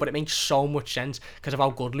before, but it makes so much sense because of how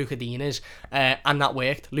good Luca Dean is, and that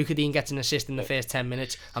worked. Luca Dean gets an assist in the first 10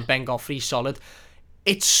 minutes, and Ben Godfrey's solid.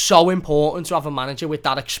 It's so important to have a manager with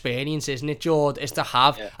that experience, isn't it, Jord? Is to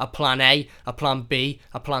have a plan A, a plan B,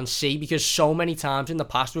 a plan C, because so many times in the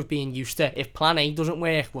past we've been used to, if plan A doesn't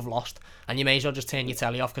work, we've lost, and you may as well just turn your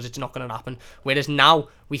telly off because it's not going to happen. Whereas now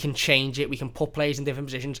we can change it, we can put players in different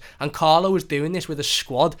positions, and Carlo is doing this with a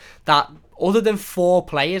squad that, other than 4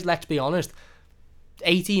 players, let's be honest,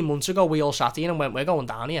 18 months ago we all sat here and went, we're going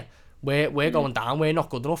down here. We're going down. We're not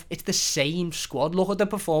good enough. It's the same squad. Look at the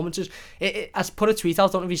performances. I put a tweet out.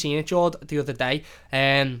 I don't know if you've seen it, Jord, the other day.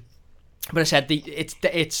 But I said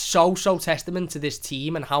it's so testament to this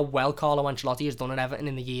team and how well Carlo Ancelotti has done at Everton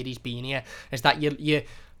in the year he's been here. Is that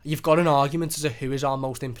you've got an argument as to who is our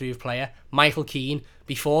most improved player. Michael Keane,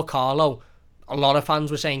 before Carlo, a lot of fans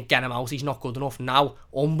were saying, get him out, he's not good enough. Now,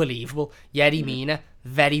 unbelievable. Yerry Mina,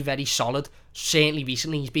 very, very solid. Certainly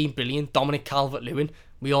recently he's been brilliant. Dominic Calvert-Lewin,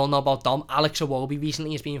 we all know about Dom. Alex Iwobi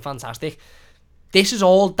recently has been fantastic. This is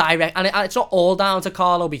all direct, and it's not all down to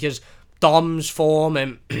Carlo, because Dom's form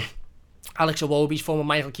and Alex Iwobi's form and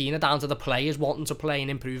Michael Keane are down to the players wanting to play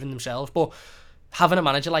and improving themselves. But having a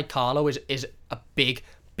manager like Carlo is a big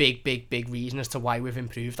reason as to why we've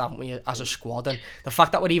improved, haven't we, as a squad. And the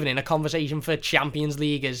fact that we're even in a conversation for Champions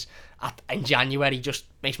League in January just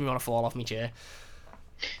makes me want to fall off my chair.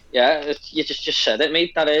 Yeah, you just said it,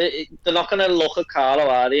 mate. They're not going to look at Carlo,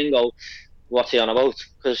 are they, and go, what's he on about?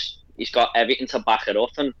 Because he's got everything to back it up.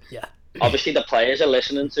 And obviously the players are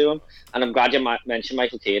listening to him. And I'm glad you mentioned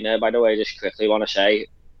Michael Keane there, by the way. Just quickly want to say,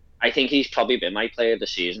 I think he's probably been my player of the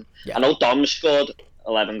season. I know Dom scored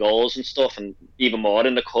 11 goals and stuff, and even more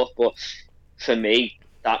in the cup, but for me,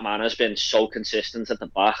 that man has been so consistent at the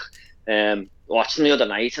back. Watching the other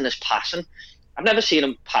night and his passing, I've never seen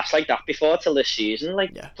him pass like that before till this season,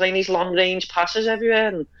 playing these long range passes everywhere.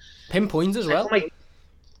 And pinpoint as well.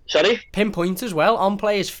 Sorry? Pinpoint as well, on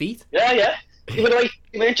players' feet. Yeah. They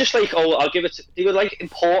weren't just like, I'll give it they were like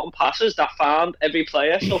important passes that found every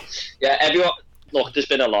player. So yeah, everyone. Look, there's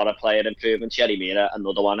been a lot of player improvements. Yerry Mina,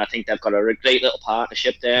 another one. I think they've got a great little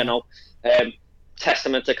partnership there now.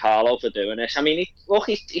 Testament to Carlo for doing this. I mean,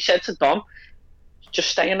 he said to Dom, just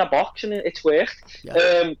stay in the box, and it's worked.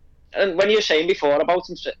 Yeah. And when you were saying before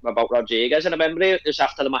about Rodriguez, I remember it was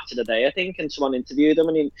after the match of the day, I think, and someone interviewed him,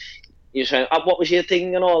 and he was saying, what was your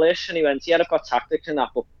thing and all this? And he went, I've got tactics and that,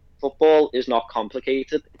 but football is not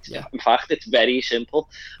complicated. In fact, it's very simple,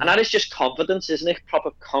 and that is just confidence, isn't it?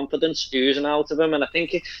 Proper confidence oozing out of him, and I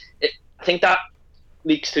think I think that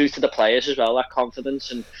leaks through to the players as well. That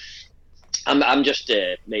confidence, and I'm just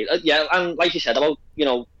and like you said about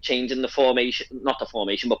changing the formation, not the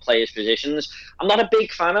formation, but players' positions. I'm not a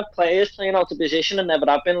big fan of players playing out of position, and never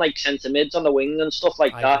have been, like centre mids on the wing and stuff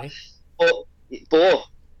like that. But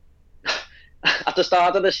at the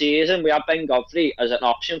start of the season, we had Ben Godfrey as an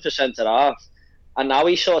option for centre half, and now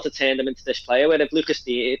he sort of turned him into this player where if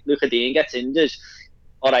Luca Dean gets injured,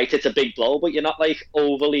 all right, it's a big blow, but you're not like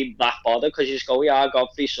overly that bothered because you just go,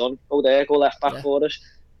 Godfrey's son, go left back for us.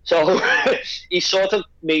 So he sort of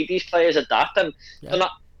made these players adapt, and they're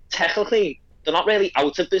not really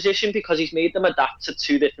out of position because he's made them adapt to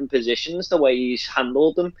two different positions the way he's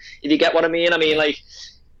handled them. If you get what I mean, like,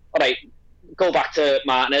 all right. Go back to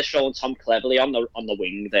Martinez throwing Tom Cleverley on the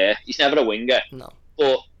wing there. He's never a winger. No.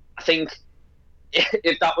 But I think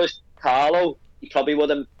if that was Carlo, he probably would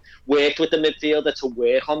have worked with the midfielder to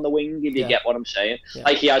work on the wing, if you get what I'm saying. Yeah.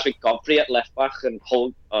 Like he has with Godfrey at left back and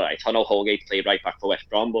I know Holgate played right back for West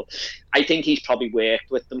Brom, but I think he's probably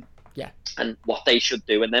worked with them. Yeah. And what they should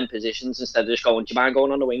do in them positions instead of just going, do you mind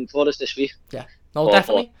going on the wing for us this week? Yeah. No,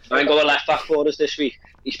 definitely. Do you mind going left back for us this week?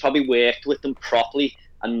 He's probably worked with them properly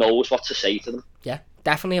and knows what to say to them. Yeah,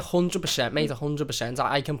 definitely 100%, mate. 100%.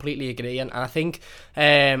 I completely agree, and I think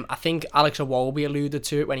Alex Iwobi alluded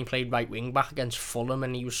to it when he played right wing back against Fulham,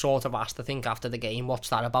 and he was sort of asked, I think, after the game, what's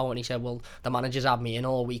that about? And he said, well, the managers had me in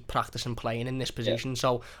all week practicing playing in this position,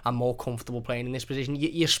 so I'm more comfortable playing in this position.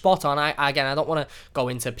 You're spot on. I don't want to go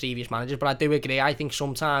into previous managers, but I do agree. I think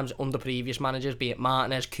sometimes under previous managers, be it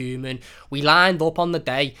Martinez, Koeman, we lined up on the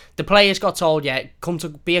day. The players got told, come to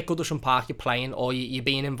be at Goodison Park, you're playing, or you're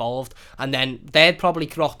being involved, and then they'd probably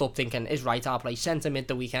crocked up thinking, is right, I'll play centre mid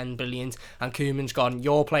the weekend, brilliant, and Koeman's gone,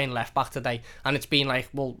 you're playing left back today, and it's been like,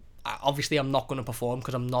 well, obviously I'm not going to perform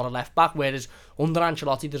because I'm not a left back, whereas under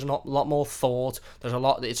Ancelotti there's a lot more thought, it's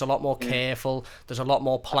a lot more careful, there's a lot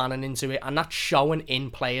more planning into it, and that's showing in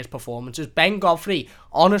players' performances. Ben Godfrey,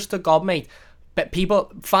 honest to God, mate, but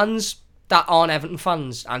fans that aren't Everton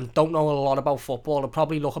fans and don't know a lot about football will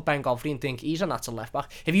probably look at Ben Godfrey and think he's a natural left back.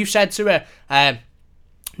 If you said to a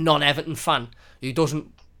non-Everton fan who doesn't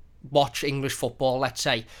watch English football, let's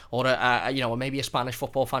say, or maybe a Spanish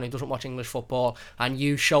football fan who doesn't watch English football, and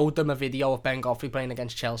you showed them a video of Ben Godfrey playing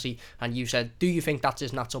against Chelsea, and you said, do you think that's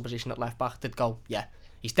his natural position at left back? They'd go, yeah,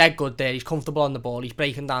 he's dead good there, he's comfortable on the ball, he's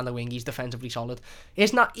breaking down the wing, he's defensively solid. He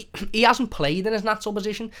hasn't played in his natural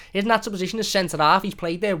position. His natural position is centre half. He's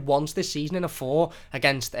played there once this season in a 4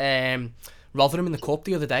 against Rotherham in the cup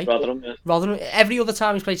the other day. Rotherham. Every other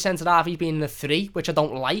time he's played centre half, he's been in a 3, which I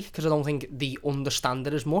don't like because I don't think they understand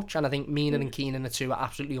it as much. And I think Mina and Keane in the 2 are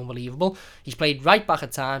absolutely unbelievable. He's played right back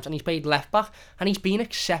at times and he's played left back, and he's been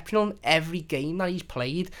exceptional in every game that he's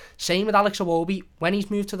played. Same with Alex Iwobi. When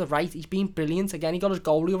he's moved to the right, he's been brilliant. Again, he got his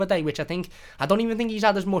goal the other day, which I don't even think he's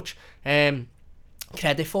had as much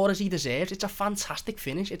credit for as he deserves. It's a fantastic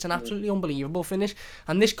finish. It's an absolutely unbelievable finish,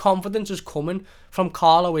 and this confidence is coming from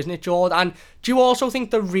Carlo, isn't it, Jord? And do you also think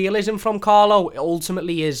the realism from Carlo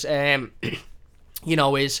ultimately is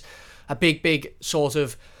is a big sort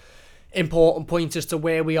of important point as to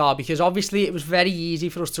where we are, because obviously it was very easy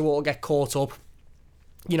for us to all get caught up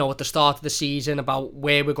at the start of the season about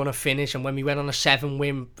where we're going to finish, and when we went on a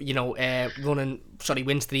 7-win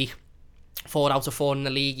win streak, 4 out of 4 in the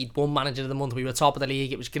league. He'd won Manager of the Month. We were top of the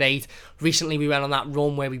league. It was great. Recently, we went on that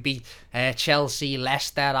run where we beat Chelsea,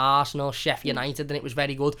 Leicester, Arsenal, Sheffield United, and it was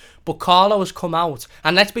very good. But Carlo has come out,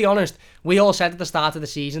 and let's be honest, we all said at the start of the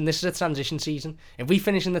season, this is a transition season. If we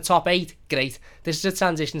finish in the top 8, great. This is a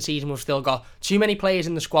transition season. We've still got too many players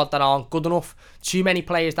in the squad that aren't good enough, too many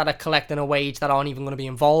players that are collecting a wage that aren't even going to be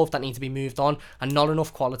involved, that need to be moved on, and not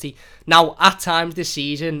enough quality. Now, at times this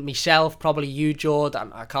season, myself, probably you, Jord,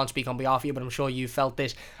 I can't speak on behalf of you, but I'm sure you felt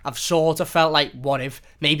this. I've sort of felt like, what if?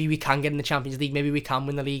 Maybe we can get in the Champions League. Maybe we can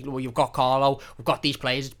win the league. Well, you've got Carlo. We've got these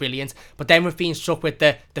players. It's brilliant. But then we've been stuck with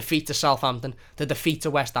the defeat to Southampton, the defeat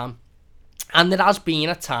to West Ham. And there has been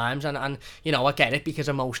at times, and I get it, because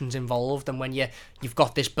emotion's involved, and when you've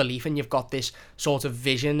got this belief and you've got this sort of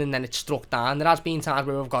vision, and then it's struck down, there has been times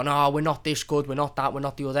where we've gone, we're not this good, we're not that, we're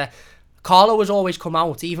not the other. Carlo has always come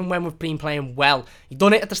out, even when we've been playing well. He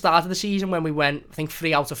done it at the start of the season when we went, I think,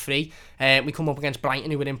 3 out of 3. We come up against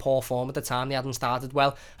Brighton, who were in poor form at the time. They hadn't started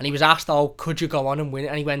well. And he was asked, could you go on and win it?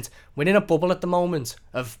 And he went, we're in a bubble at the moment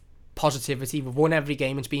of positivity. We've won every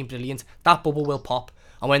game. It's been brilliant. That bubble will pop.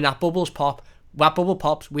 And when that bubble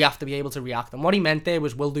pops, we have to be able to react. And what he meant there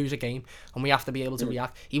was, we'll lose a game, and we have to be able to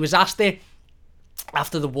react. He was asked it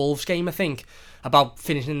after the Wolves game, I think, about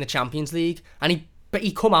finishing in the Champions League. And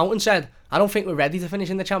he come out and said, I don't think we're ready to finish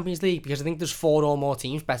in the Champions League, because I think there's 4 or more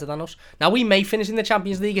teams better than us. Now, we may finish in the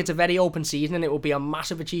Champions League. It's a very open season, and it will be a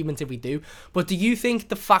massive achievement if we do. But do you think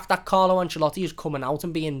the fact that Carlo Ancelotti is coming out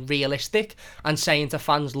and being realistic and saying to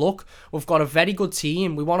fans, look, we've got a very good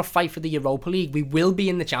team, we want to fight for the Europa League, we will be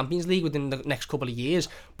in the Champions League within the next couple of years,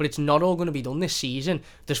 but it's not all going to be done this season.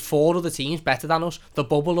 There's 4 other teams better than us. The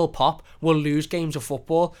bubble will pop. We'll lose games of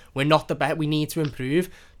football. We're not the best. We need to improve.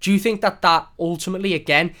 Do you think that ultimately,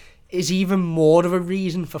 again, is even more of a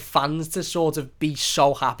reason for fans to sort of be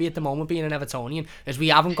so happy at the moment being an Evertonian, as we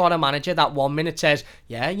haven't got a manager that 1 minute says,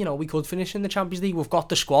 we could finish in the Champions League, we've got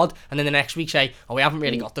the squad, and then the next week say, we haven't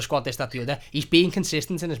really got the squad, this, that, the other. He's being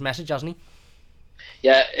consistent in his message, hasn't he?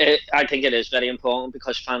 Yeah, I think it is very important,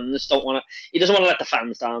 because fans don't want to. He doesn't want to let the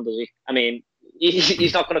fans down, does he? I mean,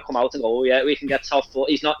 he's not going to come out and go, we can get top 4.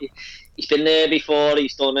 He's not. He's been there before.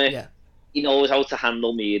 He's done it. Yeah. He knows how to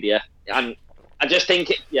handle media, and I just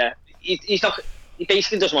think, he's not. He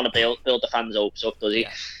basically doesn't want to build the fans' hopes up, does he?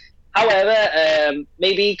 Yeah. However,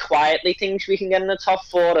 maybe he quietly thinks we can get in the top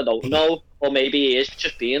 4. I don't know, or maybe he is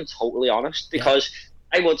just being totally honest, because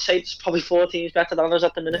I would say there's probably 4 teams better than us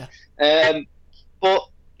at the minute. Yeah. But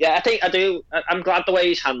I do. I'm glad the way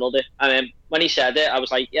he's handled it. And when he said it, I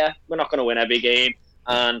was like, we're not going to win every game,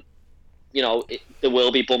 and there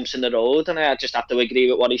will be bumps in the road, and I just have to agree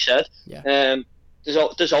with what he said. Yeah.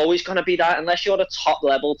 There's always going to be that, unless you're a top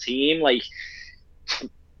level team, like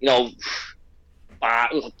when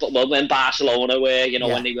Barcelona were,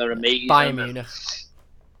 when they were amazing. Bayern Munich.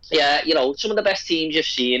 Yeah, some of the best teams you've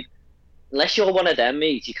seen. Unless you're one of them,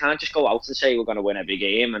 mate, you can't just go out and say we're going to win every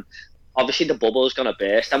game. And obviously the bubble is going to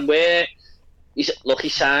burst. And he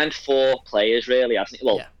signed 4 players, really, hasn't he?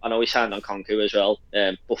 Well, I know he signed on Conku as well,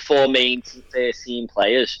 but 4 main first team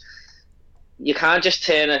players. You can't just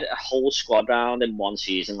turn a whole squad round in one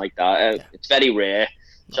season like that. It's very rare.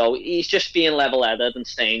 So he's just being level-headed and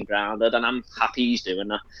staying grounded, and I'm happy he's doing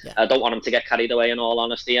that. Yeah. I don't want him to get carried away, in all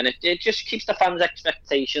honesty, and it just keeps the fans'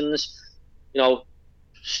 expectations,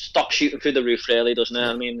 stop shooting through the roof, really, doesn't it?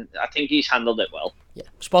 I mean, I think he's handled it well. Yeah,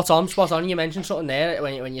 spot on. You mentioned something there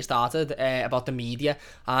when you started about the media,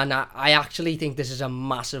 and I actually think this is a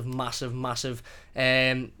massive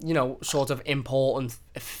sort of important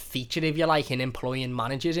feature, if you like, in employing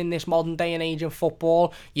managers in this modern day and age of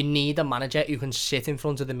football. You need a manager who can sit in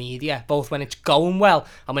front of the media, both when it's going well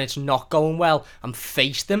and when it's not going well, and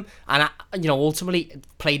face them, and ultimately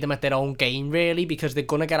play them at their own game, really, because they're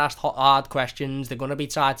gonna get asked hard questions. They're gonna be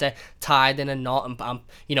tried to tied in a knot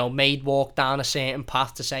and made walk down a certain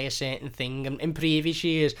path to say a certain thing. And in previous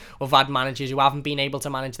years, we've had managers who haven't been able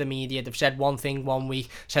to manage the media. They've said one thing one week,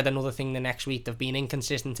 said another thing the next week. They've been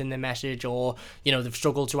inconsistent in their message, or they've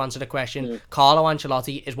struggled to answer the question. Carlo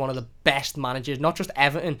Ancelotti is one of the best managers, not just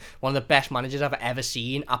Everton, one of the best managers I've ever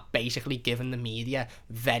seen at basically giving the media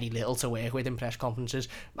very little to work with in press conferences.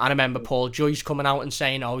 I remember Paul Joyce coming out and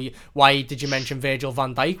saying, why did you mention Virgil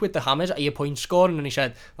van Dijk with the hammers? Are you point scoring? And he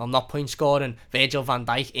said, I'm not point scoring. Virgil van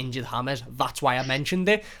Dijk injured hammers. That's why I mentioned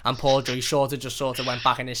it, and Paul Joyce sort of went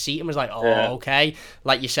back in his seat and was like, okay.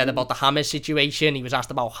 Like you said about the James situation, he was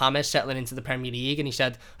asked about James settling into the Premier League, and he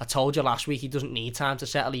said, I told you last week he doesn't need time to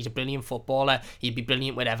settle. He's a brilliant footballer. He'd be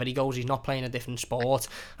brilliant wherever he goes. He's not playing a different sport.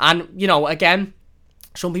 And, you know, again,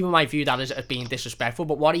 some people might view that as being disrespectful,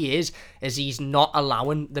 but what he is he's not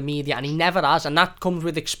allowing the media, and he never has, and that comes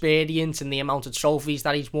with experience and the amount of trophies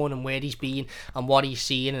that he's won and where he's been and what he's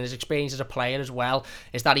seen and his experience as a player as well,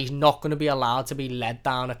 is that he's not going to be allowed to be led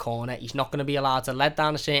down a corner. He's not going to be allowed to lead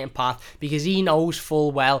down a certain path, because he knows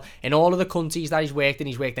full well in all of the countries that he's worked in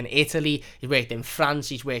Italy, he's worked in France,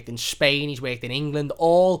 he's worked in Spain, he's worked in England,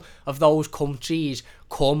 all of those countries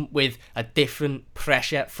come with a different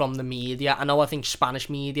pressure from the media. I think Spanish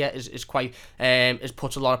media is quite has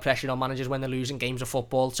puts a lot of pressure on managers when they're losing games of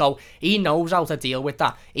football, so he knows how to deal with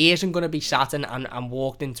that. He isn't going to be sat and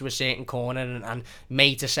walked into a certain corner and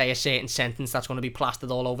made to say a certain sentence that's going to be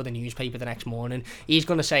plastered all over the newspaper the next morning. He's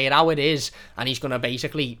going to say it how it is, and he's going to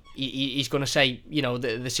basically he's going to say, you know,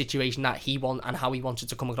 the situation that he wants and how he wants it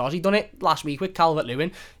to come across. He done it last week with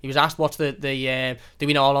Calvert-Lewin. He was asked, what's the do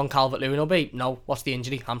we know how long Calvert-Lewin will be? No. What's the injury?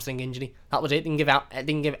 Hamstring injury. That was it.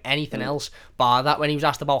 Didn't give anything else bar that. When he was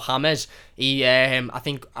asked about James, he I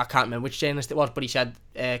can't remember which journalist it was, but he said,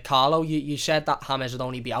 Carlo, you said that James would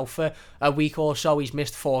only be out for a week or so. He's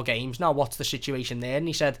missed 4 games now. What's the situation there? And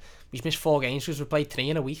he said he's missed 4 games because we played 3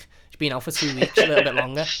 in a week. He's been out for 2 weeks, a little bit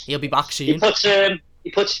longer. He'll be back soon. He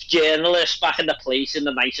puts journalists back in the place in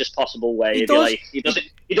the nicest possible way. He does.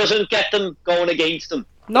 He doesn't get them going against them.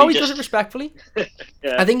 No, he does it respectfully.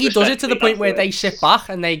 I think he does it to the point where they sit back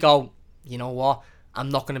and they go, you know what? I'm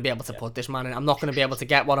not going to be able to put this man in. I'm not going to be able to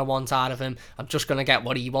get what I want out of him. I'm just going to get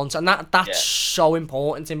what he wants. And that's so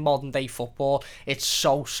important in modern day football. It's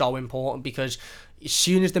so important, because as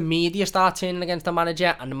soon as the media start turning against the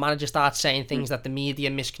manager and the manager starts saying things that the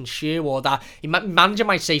media misconstrue, or that manager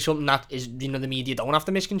might say something that is, you know, the media don't have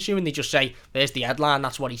to misconstrue, and they just say, there's the headline,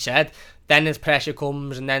 that's what he said. Then the pressure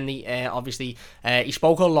comes, and then obviously he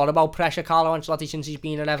spoke a lot about pressure, Carlo Ancelotti, since he's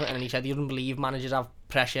been at Everton, and he said he doesn't believe managers have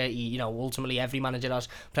pressure. Ultimately every manager has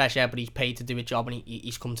pressure, but he's paid to do a job, and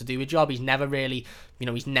he's come to do a job. He's never really,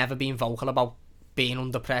 he's never been vocal about being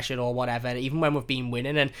under pressure or whatever, even when we've been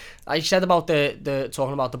winning. And I said about the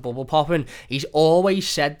talking about the bubble popping, he's always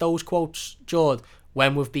said those quotes, Jord,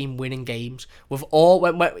 when we've been winning games.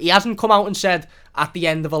 When he hasn't come out and said at the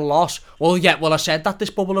end of a loss, I said that this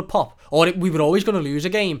bubble would pop, or we were always going to lose a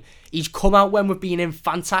game. He's come out when we've been in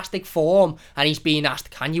fantastic form, and he's been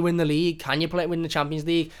asked, can you win the league? Can you win the Champions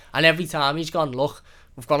League? And every time he's gone, look,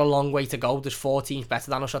 we've got a long way to go. There's 4 teams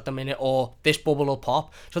better than us at the minute, or this bubble will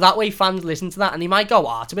pop. So that way fans listen to that, and they might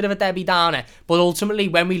go, it's a bit of a Debbie Downer. But ultimately,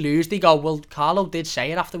 when we lose, they go, well, Carlo did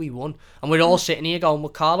say it after we won. And we're all sitting here going, well,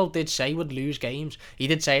 Carlo did say we'd lose games. He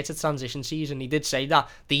did say it's a transition season. He did say that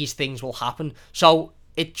these things will happen. So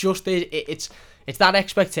it just is, it's that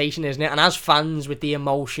expectation, isn't it? And as fans, with the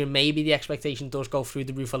emotion, maybe the expectation does go through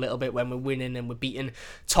the roof a little bit when we're winning and we're beating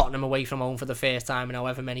Tottenham away from home for the first time in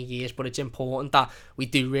however many years. But it's important that we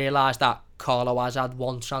do realise that Carlo has had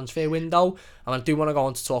one transfer window, and I do want to go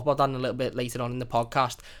on to talk about that in a little bit later on in the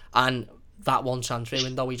podcast. And that one transfer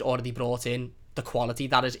window, he's already brought in the quality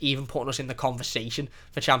that is even putting us in the conversation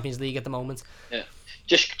for Champions League at the moment. Yeah.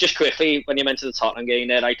 Just quickly, when you mentioned the Tottenham game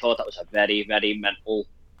there, I thought that was a very, very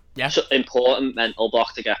important mental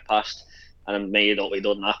block to get past, and I'm made up we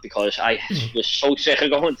done that, because I was so sick of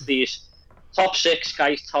going to these top 6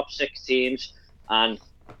 teams and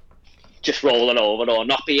just rolling over or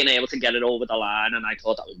not being able to get it over the line, and I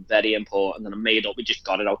thought that was very important, and I'm made up we just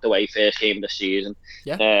got it out the way first game of the season.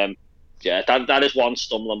 That is one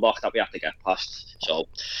stumbling block that we have to get past. So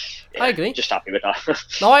I agree. Just happy with that.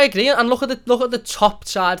 No, I agree. And look at the top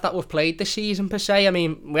sides that we've played this season per se. I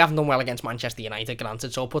mean, we haven't done well against Manchester United,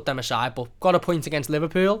 granted, so I'll put them aside. But got a point against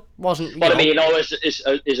Liverpool.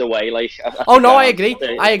 Is away like. I agree.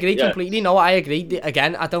 I agree completely. No, I agree.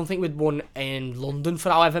 Again, I don't think we'd won in London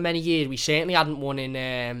for however many years. We certainly hadn't won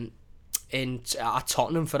at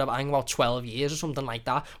Tottenham for I think about 12 years or something like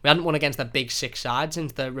that. We hadn't won against the big 6 sides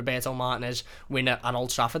since the Roberto Martinez win at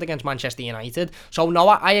Old Trafford against Manchester United. So no,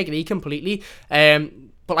 I agree completely.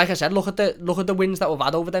 But like I said, look at the wins that we've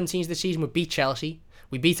had over them teams this season. We beat Chelsea.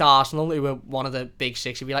 We beat Arsenal, who were one of the big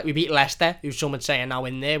 6, if you like. We beat Leicester, who some would say are now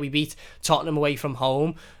in there. We beat Tottenham away from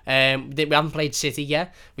home. We haven't played City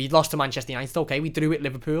yet. We lost to Manchester United. Okay, we drew at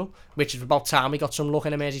Liverpool, which is about time we got some luck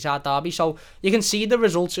in a Merseyside derby. So you can see the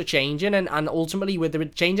results are changing, and ultimately they're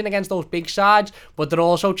changing against those big sides, but they're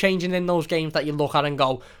also changing in those games that you look at and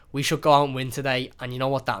go, we should go out and win today, and you know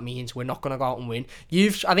what that means. We're not going to go out and win.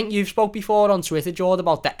 I think you've spoke before on Twitter, George,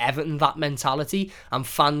 about the Everton that mentality, and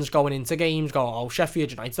fans going into games going, oh,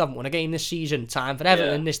 Sheffield United haven't won a game this season, time for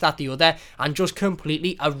Everton, this, that, the other, and just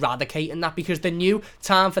completely eradicating that, because the new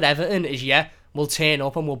time for Everton is, we'll turn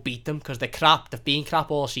up and we'll beat them because they're crap. They've been crap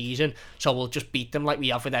all season, so we'll just beat them like we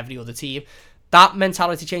have with every other team. That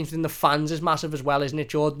mentality change within the fans is massive as well, isn't it,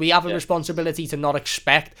 George? We have a responsibility to not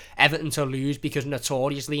expect Everton to lose, because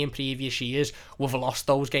notoriously in previous years we've lost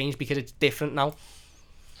those games because it's different now.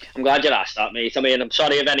 I'm glad you asked that, mate. I mean, I'm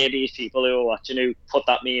sorry if any of these people who are watching who put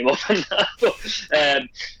that meme up and that, but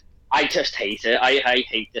I just hate it. I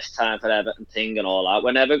hate this time for Everton thing and all that.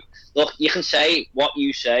 Whenever, look, you can say what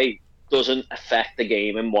you say doesn't affect the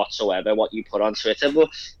game in whatsoever, what you put on Twitter, but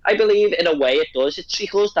I believe in a way it does. It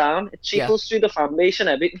trickles down, it trickles through the fan base and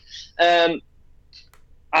everything,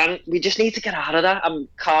 and we just need to get out of that.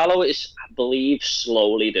 Carlo is, I believe,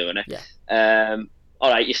 slowly doing it. All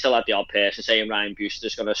right, you still had the odd person saying Ryan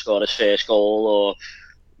Brewster's going to score his first goal, or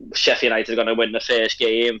Sheffield United are going to win the first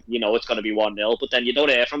game, you know it's going to be 1-0, but then you don't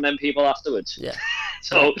hear from them people afterwards.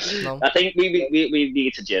 So I think we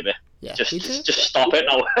need to jib it. Just stop it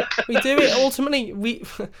now. We do it. Ultimately,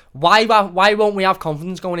 why won't we have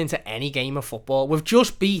confidence going into any game of football? We've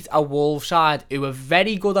just beat a Wolves side who are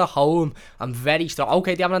very good at home and very strong.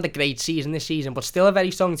 Okay, they haven't had a great season this season, but still a very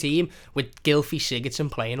strong team with Gylfi Sigurdsson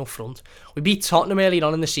playing up front. We beat Tottenham earlier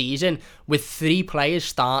on in the season with 3 players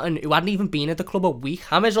starting who hadn't even been at the club a week.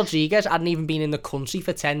 James Rodriguez hadn't even been in the country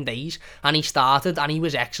for 10 days, and he started and he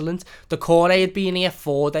was excellent. Decore had been here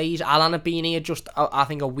 4 days. Alan had been here just, I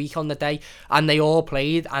think, a week on the day, and they all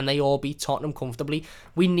played and they all beat Tottenham comfortably.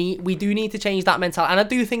 We do need to change that mentality, and I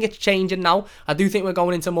do think it's changing now. I do think we're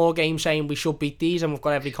going into more games saying we should beat these, and we've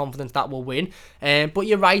got every confidence that we'll win. But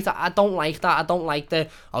you're right, I don't like that. I don't like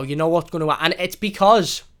you know what's going to happen. And it's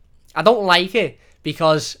because I don't like it,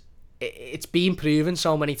 because it's been proven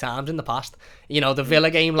so many times in the past. You know, the Villa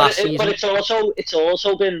game last season. But it's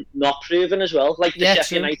also been not proven as well. Like the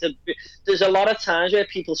Sheffield United, there's a lot of times where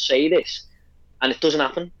people say this and it doesn't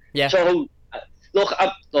happen. So look,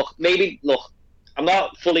 I'm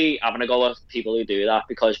not fully having a go at people who do that,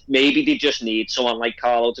 because maybe they just need someone like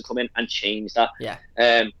Carlo to come in and change that.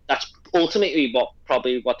 That's ultimately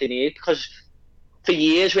what they need, because for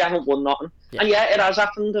years we haven't won nothing. And it has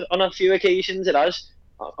happened on a few occasions. It has,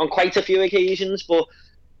 on quite a few occasions, but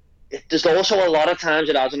there's also a lot of times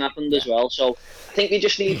it hasn't happened as well. So I think we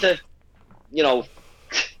just need to,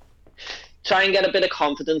 try and get a bit of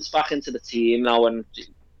confidence back into the team now. And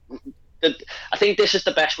I think this is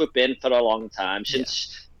the best we've been for a long time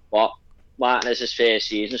since Martinez's first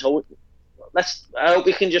season. So I hope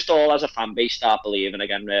we can just all, as a fan base, start believing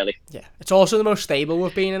again, really. It's also the most stable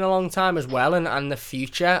we've been in a long time as well, and the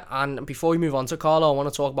future. And before we move on to Carlo, I want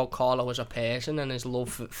to talk about Carlo as a person and his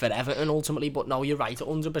love for Everton ultimately. But no, you're right,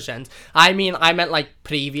 100%. I meant like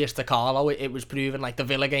previous to Carlo, it was proven, like the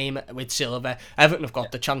Villa game with Silva. Everton have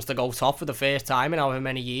got the chance to go top for the first time in however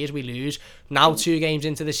many years. We lose. Now 2 games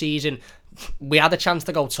into the season, we had a chance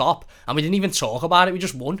to go top and we didn't even talk about it. We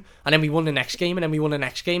just won, and then we won the next game, and then we won the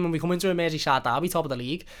next game, and we come into a Merseyside derby, top of the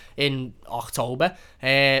league in October,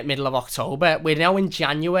 middle of October. We're now in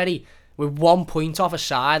January. We're 1 point off a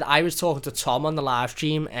side. I was talking to Tom on the live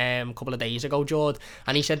stream a couple of days ago, George,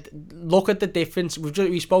 and he said, look at the difference.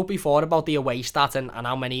 We spoke before about the away stat and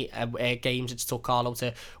how many games it's took Carlo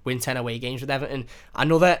to win 10 away games with Everton.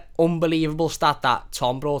 Another unbelievable stat that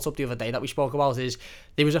Tom brought up the other day that we spoke about is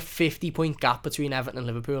there was a 50-point gap between Everton and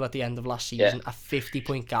Liverpool at the end of last season. A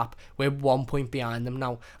 50-point gap. We're 1 point behind them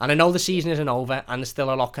now. And I know the season isn't over and there's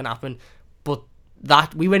still a lot can happen, but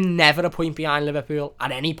that we were never a point behind Liverpool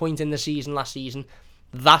at any point in the season last season.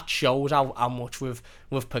 That shows how much we've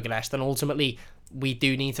progressed, and ultimately we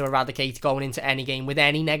do need to eradicate going into any game with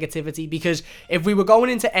any negativity, because if we were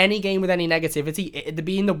going into any game with any negativity, it'd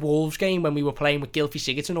be in the Wolves game when we were playing with Gylfi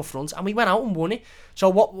Sigurdsson up front and we went out and won it.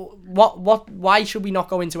 So why should we not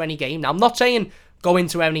go into any game? Now, I'm not saying go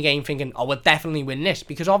into any game thinking, we'll definitely win this,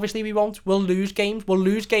 because obviously we won't. We'll lose games. We'll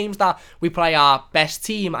lose games that we play our best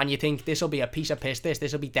team and you think this will be a piece of piss,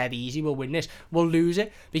 this will be dead easy, we'll win this. We'll lose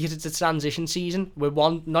it because it's a transition season. We're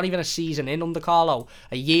not even a season in under Carlo,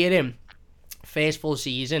 a year in, first full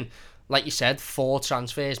season. Like you said, 4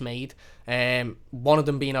 transfers made. One of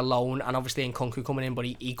them being a loan, and obviously Nkunku coming in, but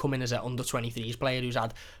he come in as an under-23s player who's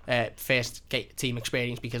had first team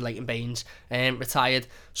experience because Leighton Baines retired.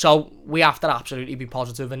 So we have to absolutely be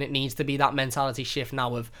positive, and it needs to be that mentality shift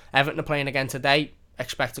now of Everton are playing again today.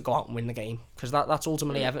 expect to go out and win the game, because that's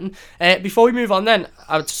ultimately Everton. Before we move on then,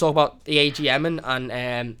 I would talk about the AGM,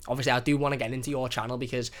 and obviously I do want to get into your channel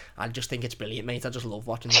because I just think it's brilliant, mate. I just love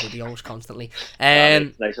watching the videos constantly.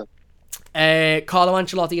 Nice. Carlo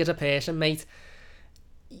Ancelotti as a person, mate.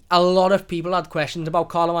 A lot of people had questions about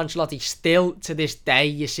Carlo Ancelotti. Still to this day,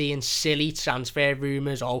 you're seeing silly transfer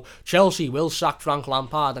rumours. Oh, Chelsea will sack Frank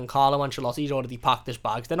Lampard and Carlo Ancelotti's already packed his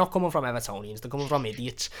bags. They're not coming from Evertonians. They're coming from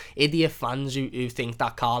idiot fans who think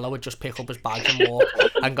that Carlo would just pick up his bags and walk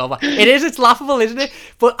and go back. It's laughable, isn't it?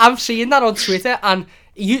 But I'm seeing that on Twitter, and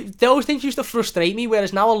those things used to frustrate me,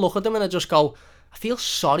 whereas now I look at them and I just go, I feel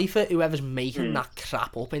sorry for whoever's making that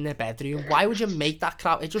crap up in their bedroom. Why would you make that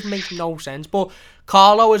crap? It just makes no sense. But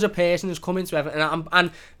Carlo as a person has come into Everton,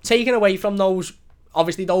 and taken away from those,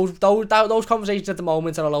 obviously those conversations at the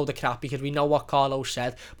moment are a load of crap because we know what Carlo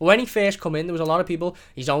said. But when he first come in, there was a lot of people.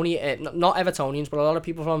 He's only not Evertonians, but a lot of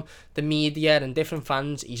people from the media and different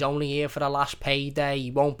fans. He's only here for the last payday.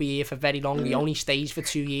 He won't be here for very long. He only stays for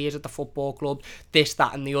 2 years at the football club. This,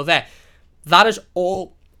 that, and the other. That is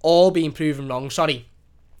all being proven wrong.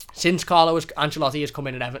 Since Carlo Ancelotti has come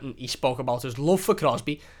in at Everton, he spoke about his love for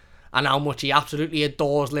Crosby and how much he absolutely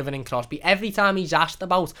adores living in Crosby. Every time he's asked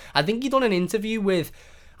about, I think he done an interview with,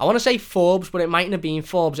 I want to say Forbes, but it mightn't have been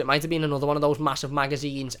Forbes, it might have been another one of those massive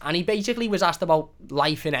magazines, and he basically was asked about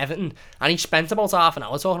life in Everton, and he spent about half an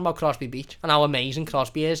hour talking about Crosby Beach and how amazing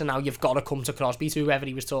Crosby is and how you've got to come to Crosby, to whoever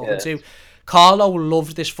he was talking to. Carlo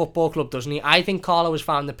loves this football club, doesn't he? I think Carlo has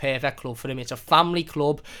found the perfect club for him. It's a family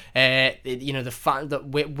club. We're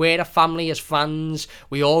a family as fans.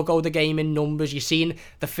 We all go the game in numbers. You've seen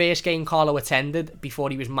the first game Carlo attended before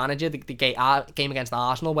he was manager, the game against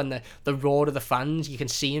Arsenal, when the roar of the fans, you can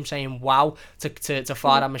see him saying wow to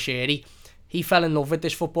Farhad Moshiri. He fell in love with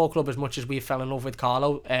this football club as much as we fell in love with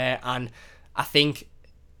Carlo, and I think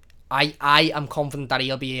I am confident that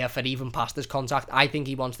he'll be here for even past his contract. I think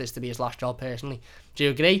he wants this to be his last job, personally. Do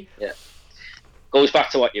you agree? Yeah. Goes back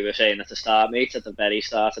to what you were saying at the start, mate, at the very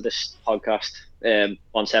start of this podcast.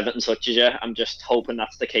 Once Everton touches you, I'm just hoping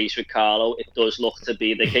that's the case with Carlo. It does look to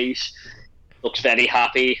be the case. Looks very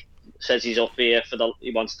happy. Says he's up here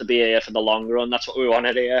he wants to be here for the long run. That's what we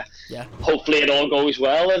wanted here. Yeah. Hopefully it all goes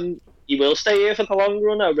well and he will stay here for the long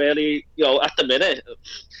run. I really, at the minute,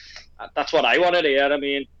 that's what I wanted here. I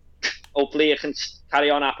mean, hopefully it can carry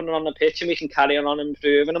on happening on the pitch and we can carry on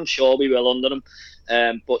improving. I'm sure we will under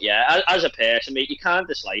him. But yeah, as a person, mate, you can't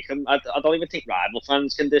dislike him. I don't even think rival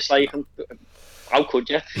fans can dislike him. How could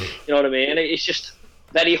you? You know what I mean? He's just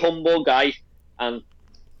very humble guy and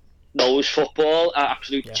knows football,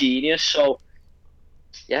 absolute genius. So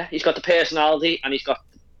yeah, he's got the personality and he's got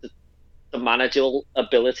the managerial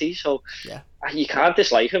ability. So you can't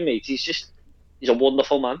dislike him, mate. He's a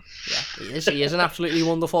wonderful man. Yeah, he is. He is an absolutely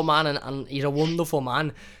wonderful man, and he's a wonderful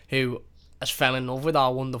man who has fell in love with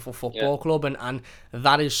our wonderful football club, and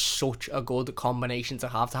that is such a good combination to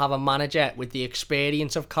have a manager with the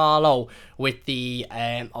experience of Carlo, with the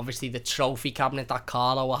obviously the trophy cabinet that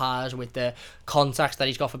Carlo has, with the contacts that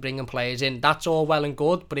he's got for bringing players in. That's all well and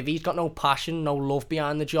good, but if he's got no passion, no love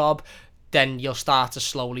behind the job, then you'll start to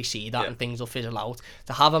slowly see that and things will fizzle out.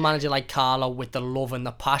 To have a manager like Carlo with the love and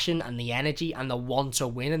the passion and the energy and the want to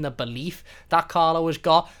win and the belief that Carlo has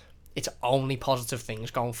got, it's only positive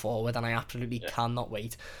things going forward, and I absolutely cannot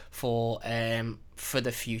wait for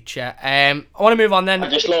the future. I want to move on then. I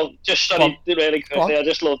just love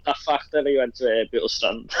that fact that he went to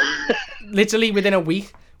Beatlestrand. Literally within a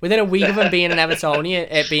week of him being an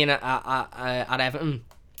Evertonian, being at Everton,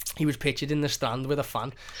 he was pictured in the stand with a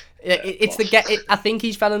fan. I think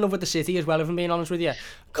he's fell in love with the city as well, if I'm being honest with you.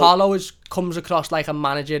 Carlo comes across like a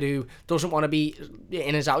manager who doesn't want to be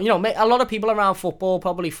in his out. A lot of people around football,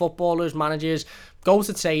 probably footballers, managers, go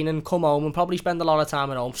to training, come home and probably spend a lot of time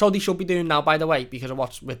at home. So they should be doing now, by the way, because of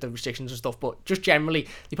what's with the restrictions and stuff. But just generally,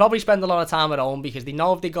 they probably spend a lot of time at home because they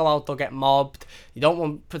know if they go out, they'll get mobbed. They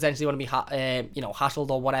don't potentially want to be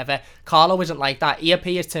hassled or whatever. Carlo isn't like that. He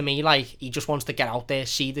appears to me like he just wants to get out there,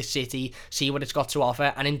 see the city, see what it's got to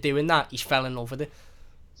offer, and in doing that, he's fell in love with it.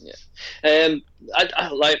 Yeah. I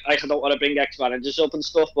don't want to bring ex-managers up and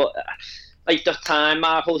stuff, but like the time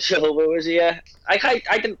Marco Silva was here, I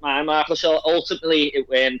didn't mind Marco Silva. Ultimately, it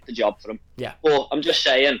weren't the job for him. Yeah. But I'm just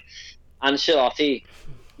saying, Ancelotti,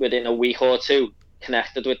 within a week or two,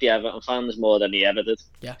 connected with the Everton fans more than he ever did.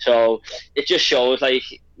 Yeah. So it just shows, like,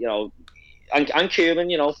 and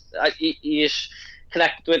Koeman, he is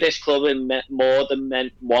connected with this club in more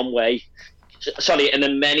than one way. sorry,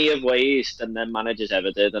 in many of ways than their managers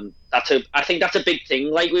ever did, and I think that's a big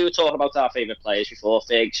thing. Like we were talking about our favourite players before,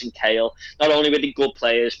 Ferguson, Cahill. Not only were they good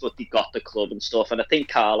players, but they got the club and stuff. And I think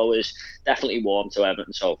Carlo is definitely warm to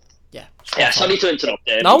Everton. So Yeah, sorry to interrupt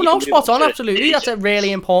there. No, spot on, absolutely. That's a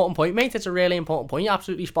really important point, mate. It's a really important point. You're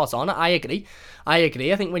absolutely spot on. I agree. I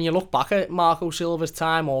think when you look back at Marco Silva's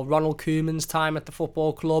time or Ronald Koeman's time at the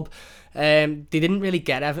football club, they didn't really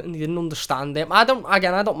get Everton. They didn't understand it. I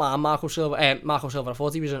don't mind Marco Silva. I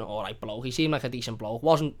thought he was an alright bloke. He seemed like a decent bloke.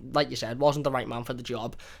 Wasn't, like you said, wasn't the right man for the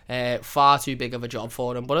job. Far too big of a job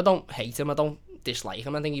for him. But I don't hate him. I don't dislike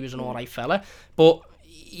him. I think he was an alright fella. But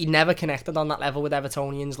he never connected on that level with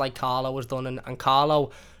Evertonians like Carlo has done, and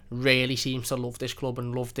Carlo really seems to love this club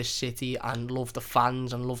and love this city and love the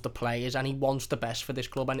fans and love the players, and he wants the best for this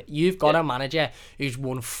club. And you've got a manager who's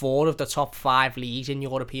won 4 of the top 5 leagues in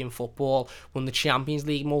European football, won the Champions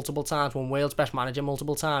League multiple times, won World's Best Manager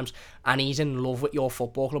multiple times, and he's in love with your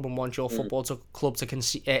football club and wants your football club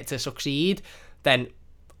to succeed. Then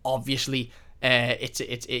obviously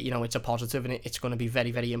it's a positive, and it's going to be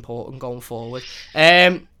very, very important going forward.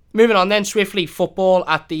 Moving on then swiftly, football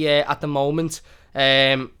at the moment.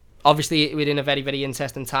 Obviously we're in a very, very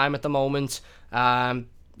interesting time at the moment.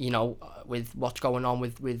 With what's going on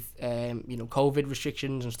with COVID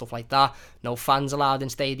restrictions and stuff like that. No fans allowed in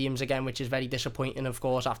stadiums again, which is very disappointing, of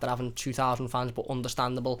course, after having 2,000 fans, but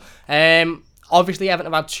understandable. Obviously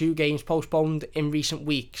Everton have had 2 games postponed in recent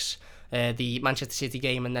weeks. The Manchester City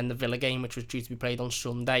game and then the Villa game, which was due to be played on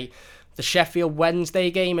Sunday. The Sheffield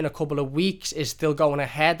Wednesday game in a couple of weeks is still going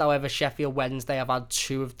ahead. However, Sheffield Wednesday have had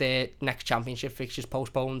 2 of their next championship fixtures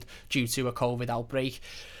postponed due to a COVID outbreak.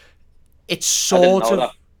 It's sort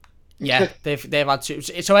of... Yeah, they've had 2.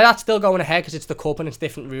 So that's still going ahead because it's the cup and it's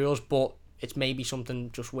different rules, but it's maybe something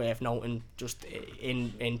just worth noting just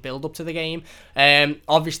in build up to the game.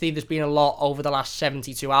 Obviously there's been a lot over the last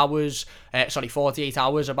 48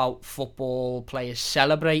 hours about football players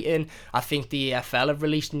celebrating. I think the EFL have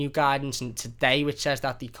released new guidance today which says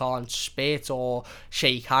that they can't spit or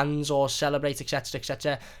shake hands or celebrate, etc,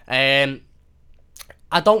 etc. I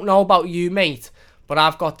don't know about you, mate, but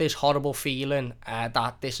I've got this horrible feeling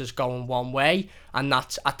that this is going one way, and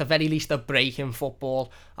that's at the very least a break in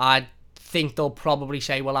football. I think they'll probably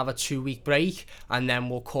say we'll have a 2-week break and then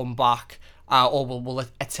we'll come back, or we'll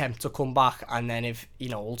attempt to come back, and then if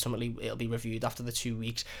ultimately it'll be reviewed after the 2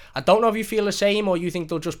 weeks. I don't know if you feel the same, or you think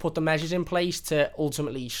they'll just put the measures in place to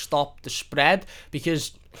ultimately stop the spread,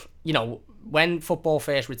 because when football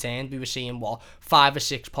first returned we were seeing 5 or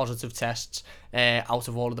 6 positive tests out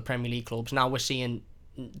of all of the Premier League clubs. Now we're seeing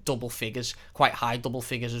double figures, quite high double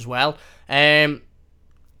figures as well.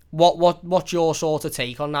 What's your sort of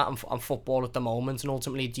take on that on football at the moment? And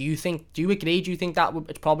ultimately, do you agree? Do you think that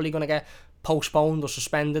it's probably going to get postponed or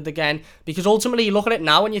suspended again? Because ultimately, you look at it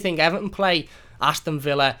now and you think Everton play Aston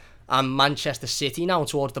Villa and Manchester City now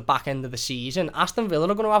towards the back end of the season. Aston Villa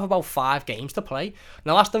are going to have about 5 games to play.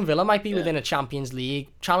 Now, Aston Villa might be within a Champions League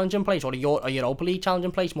challenging place or a Europa League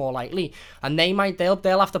challenging place more likely, and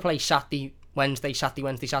they'll have to play Saturday, Wednesday,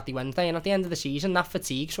 and at the end of the season that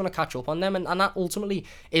fatigue's going to catch up on them, and that ultimately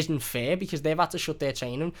isn't fair because they've had to shut their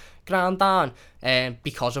training ground down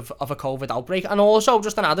because of a COVID outbreak. And also,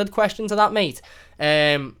 just an added question to that, mate,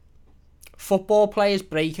 football players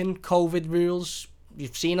breaking COVID rules.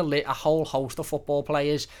 You've seen a whole host of football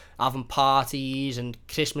players having parties and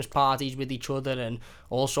Christmas parties with each other and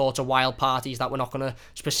all sorts of wild parties that we're not going to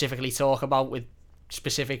specifically talk about with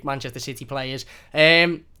specific Manchester City players.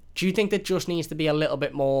 Do you think there just needs to be a little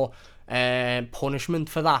bit more punishment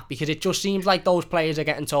for that? Because it just seems like those players are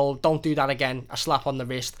getting told, don't do that again, a slap on the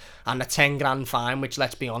wrist and a 10 grand fine, which,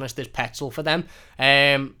 let's be honest, is petrol for them.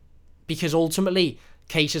 Because ultimately,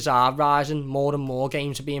 cases are rising, more and more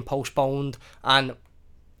games are being postponed, and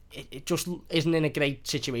it just isn't in a great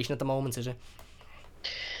situation at the moment, is it?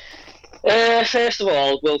 First of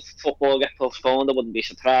all, will football get postponed? I wouldn't be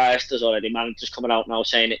surprised. There's already managers coming out now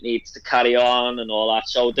saying it needs to carry on and all that.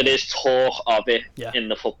 So there is talk of it in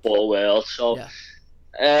the football world. So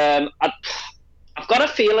I've got a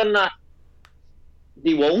feeling that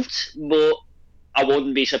they won't, but I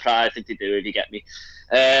wouldn't be surprised if they do, if you get me.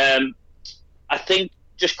 I think,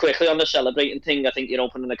 just quickly on the celebrating thing, I think you're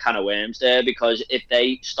opening a can of worms there, because if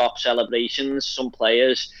they stop celebrations, some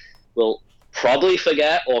players will probably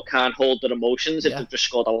forget or can't hold their emotions if they've just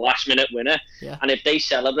scored a last minute winner. And if they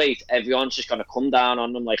celebrate, everyone's just going to come down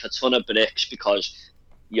on them like a ton of bricks because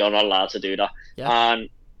you're not allowed to do that. And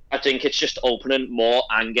I think it's just opening more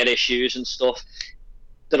anger issues and stuff.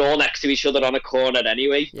 they're all next to each other on a corner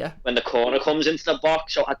anyway. Yeah. When the corner comes into the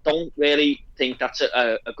box, so I don't really think that's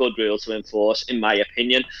a good rule to enforce, in my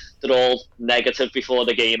opinion. They're all negative before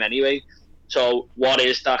the game anyway. So what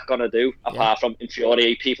is that going to do apart from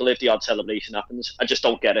infuriate people if the odd celebration happens? I just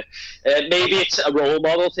don't get it. Maybe it's a role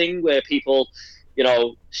model thing where people,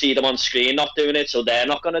 see them on screen not doing it, so they're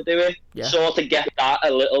not going to do it. Yeah. Sort of get that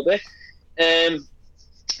a little bit.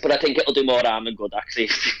 But I think it'll do more harm than good, actually,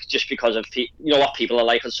 just because of what people are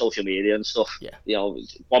like on social media and stuff. Yeah.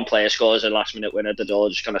 One player scores a last-minute winner, they're all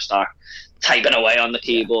just going to start typing away on the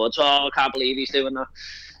keyboard. Yeah. Oh, I can't believe he's doing that.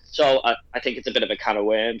 So I think it's a bit of a can of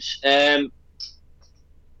worms.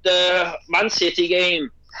 The Man City game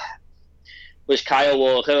was Kyle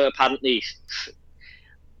Walker, apparently.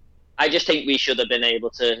 I just think we should have been able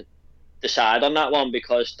to decide on that one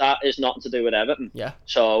because that is nothing to do with Everton. Yeah.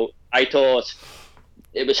 So I thought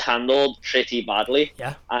it was handled pretty badly.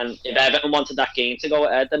 Yeah. And if Everton wanted that game to go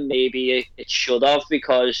ahead, then maybe it should have,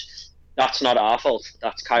 because that's not our fault.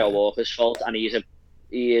 That's Kyle Walker's fault, and he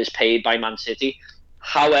is paid by Man City.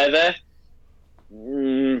 However,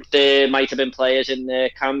 there might have been players in the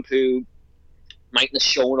camp who mightn't have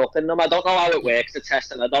shown up in them. I don't know how it works, the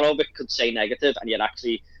testing. I don't know if it could say negative and yet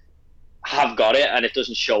actually have got it and it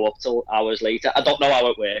doesn't show up till hours later. I don't know how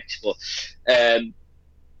it works, but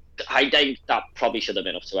I think that probably should have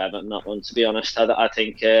been up to Everton, that one, to be honest. I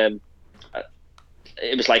think it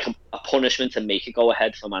was like a punishment to make it go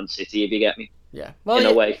ahead for Man City, if you get me. Yeah. Well, in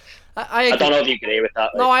a way. I don't know if you agree with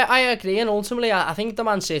that. No, I agree, and ultimately I think the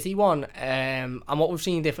Man City one, and what we've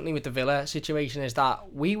seen differently with the Villa situation is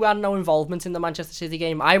that we had no involvement in the Manchester City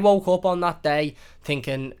game. I woke up on that day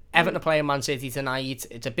thinking Everton are playing Man City tonight.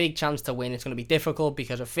 It's a big chance to win. It's going to be difficult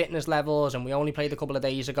because of fitness levels, and we only played a couple of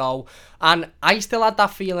days ago. And I still had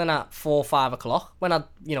that feeling at 4-5 o'clock when I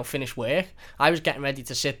finished work. I was getting ready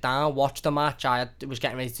to sit down, watch the match. I was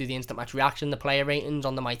getting ready to do the instant match reaction, the player ratings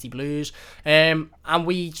on the Mighty Blues, and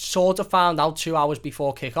we sort of found out 2 hours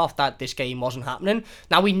before kickoff that this game wasn't happening.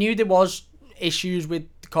 Now, we knew there was issues with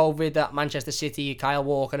COVID at Manchester City. Kyle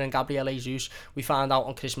Walker and Gabriel Jesus, we found out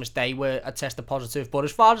on Christmas Day, had tested positive. But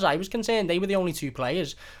as far as I was concerned, they were the only two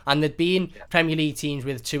players. And there'd been Premier League teams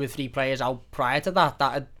with 2 or 3 players out prior to that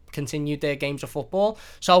had continued their games of football.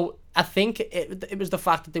 So I think it was the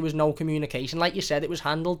fact that there was no communication. Like you said, it was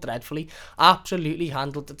handled dreadfully. Absolutely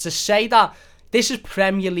handled. To say that this is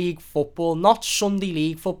Premier League football, not Sunday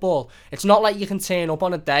League football. It's not like you can turn up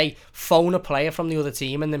on a day, phone a player from the other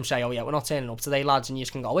team and them say, oh yeah, we're not turning up today, lads, and you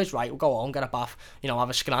just can go, it's right, we'll go home, get a bath, have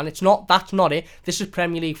a scran. That's not it. This is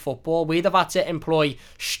Premier League football. We'd have had to employ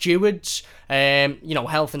stewards,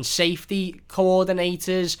 health and safety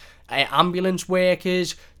coordinators, ambulance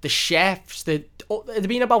workers, the chefs. There'd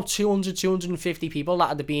been about 250 people that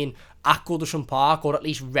had been at Goodison Park, or at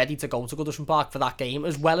least ready to go to Goodison Park for that game,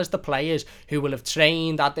 as well as the players who will have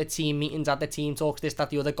trained at their team meetings, at their team talks, this, that,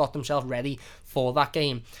 the other, got themselves ready for that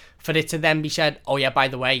game. For it to then be said, oh yeah, by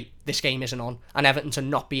the way, this game isn't on, and Everton to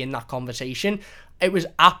not be in that conversation, it was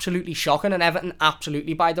absolutely shocking. And Everton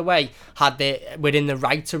absolutely, by the way, were in the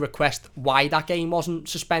right to request why that game wasn't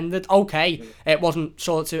suspended. Okay, it wasn't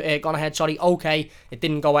gone ahead. Sorry, okay, it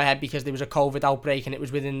didn't go ahead because there was a COVID outbreak and it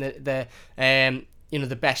was within the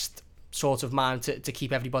best sort of mind to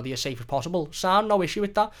keep everybody as safe as possible. Sound, no issue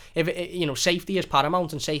with that. If safety is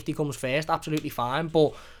paramount and safety comes first, absolutely fine.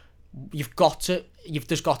 But there's got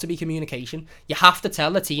to be communication. You have to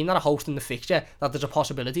tell the team that are hosting the fixture that there's a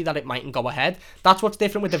possibility that it mightn't go ahead. That's what's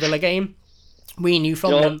different with the Villa game. We knew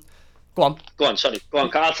from them. Go on, sorry. Go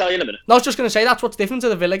on, I'll tell you in a minute. No, I was just going to say, that's what's different to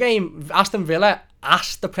the Villa game. Aston Villa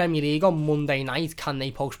asked the Premier League on Monday night, can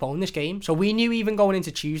they postpone this game? So we knew even going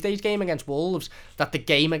into Tuesday's game against Wolves that the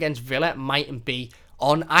game against Villa mightn't be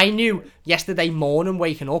on. I knew yesterday morning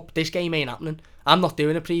waking up, this game ain't happening. I'm not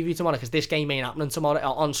doing a preview tomorrow because this game ain't happening tomorrow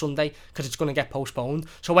on Sunday because it's going to get postponed.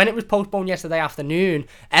 So when it was postponed yesterday afternoon,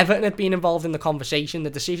 Everton had been involved in the conversation. The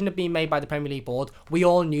decision had been made by the Premier League board. We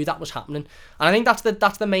all knew that was happening, and I think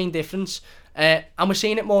that's the main difference. And we're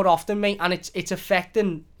seeing it more often, mate, and it's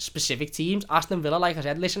affecting specific teams. Aston Villa, like I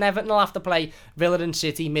said, listen, Everton will have to play Villa and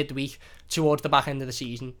City midweek towards the back end of the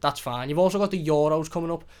season. That's fine. You've also got the Euros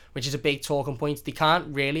coming up, which is a big talking point. They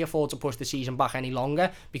can't really afford to push the season back any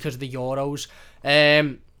longer because of the Euros.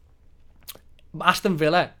 Aston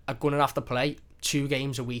Villa are going to have to play 2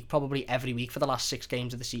 games a week, probably every week for the last 6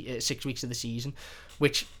 games of the 6 weeks of the season,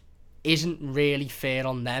 which isn't really fair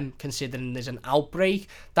on them considering there's an outbreak.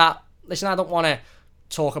 Listen, I don't want to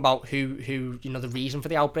talk about who the reason for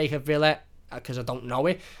the outbreak of Villa because I don't know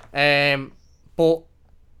it, but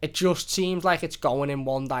it just seems like it's going in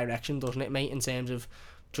one direction, doesn't it, mate, in terms of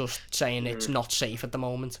just saying it's not safe at the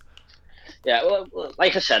moment. Yeah, well,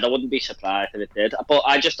 like I said, I wouldn't be surprised if it did. But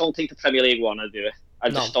I just don't think the Premier League want to do it. I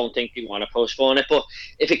just No. don't think they want to postpone it. But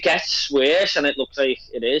if it gets worse, and it looks like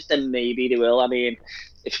it is, then maybe they will. I mean,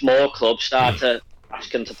 if more clubs start to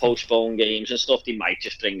asking to postpone games and stuff, they might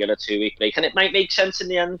just bring in a 2 week break, and it might make sense in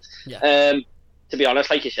the end. Yeah. To be honest,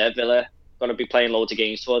 like you said, Villa going to be playing loads of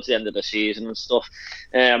games towards the end of the season and stuff.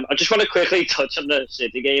 I just want to quickly touch on the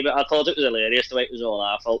City game. I thought it was hilarious the way it was all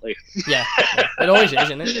our fault. Like. Yeah. It always is,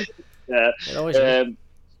 isn't it? Yeah. It always is.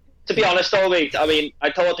 To be honest, though, mate, I mean,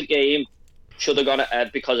 I thought the game should have gone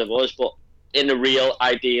ahead because of us, but in the real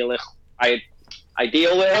ideal world,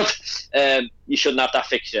 you shouldn't have that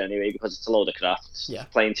fixture anyway because it's a load of crap. Yeah.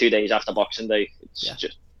 Playing 2 days after Boxing Day, it's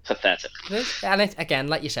just pathetic. And again,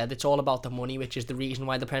 like you said, it's all about the money, which is the reason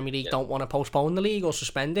why the Premier League don't want to postpone the league or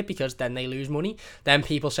suspend it, because then they lose money. Then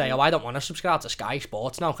people say, "Oh, I don't want to subscribe to Sky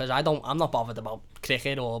Sports now because I'm not bothered about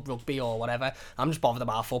cricket or rugby or whatever. I'm just bothered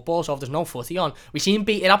about football. So if there's no footy on, we seen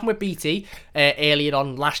it happened with BT earlier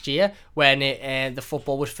on last year when the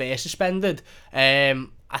football was first suspended.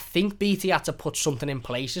 I think BT had to put something in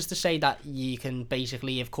places to say that you can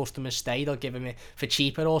basically, if customers stay, they'll give them it for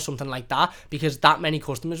cheaper or something like that, because that many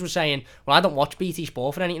customers were saying, well, I don't watch BT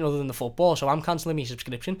Sport for anything other than the football, so I'm cancelling my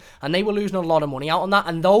subscription, and they were losing a lot of money out on that.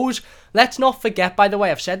 And those, let's not forget, by the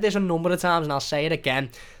way, I've said this a number of times and I'll say it again,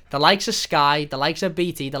 the likes of Sky, the likes of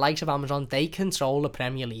BT, the likes of Amazon, they control the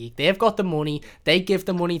Premier League. They've got the money. They give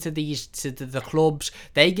the money to the clubs.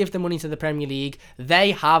 They give the money to the Premier League.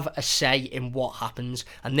 They have a say in what happens.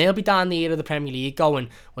 And they'll be down the ear of the Premier League going,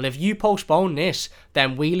 well, if you postpone this,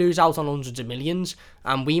 then we lose out on hundreds of millions.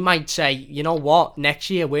 And we might say, you know what, next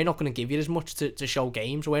year we're not going to give you as much to show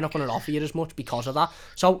games. We're not going to offer you as much because of that.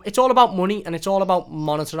 So it's all about money, and it's all about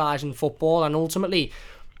monetarising football. And ultimately,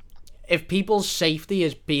 if people's safety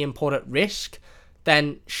is being put at risk,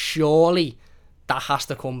 then surely that has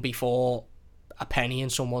to come before a penny in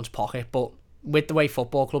someone's pocket. But with the way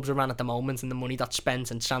football clubs are run at the moment and the money that's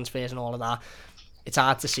spent and transfers and all of that, it's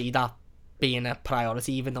hard to see that being a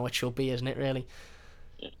priority, even though it should be, isn't it, really?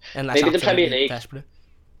 Unless maybe the Premier League. Desperate.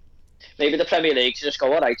 Maybe the Premier League should just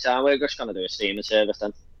go, all right, Sam, we're just going to do a streaming service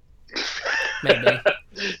then. Maybe.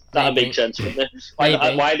 That'd make sense, wouldn't it?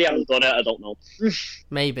 Why they haven't done it, I don't know.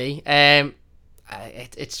 Maybe.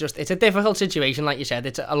 It's a difficult situation, like you said.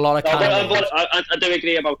 It's a lot of but I do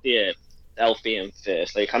agree about the Elf being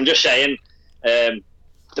first. Like, I'm just saying, the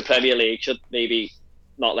Premier League should maybe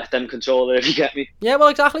not let them control it, if you get me. Yeah, well,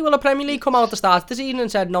 exactly. Well, the Premier League come out at the start of the season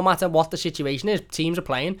and said no matter what the situation is, teams are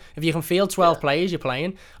playing. If you can field 12 players, you're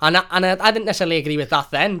playing. And I didn't necessarily agree with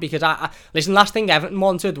that then, because listen, last thing Everton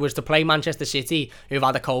wanted was to play Manchester City, who've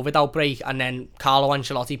had a COVID outbreak, and then Carlo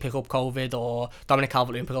Ancelotti pick up COVID or Dominic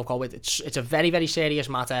Calvert-Lewin pick up COVID. It's a very, very serious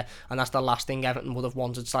matter, and that's the last thing Everton would have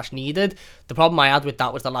wanted / needed. The problem I had with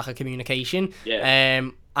that was the lack of communication.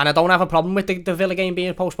 Yeah. And I don't have a problem with the Villa game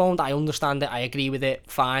being postponed. I understand it. I agree with it.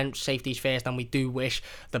 Fine. Safety's first, and we do wish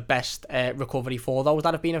the best recovery for those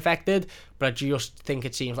that have been affected. But I just think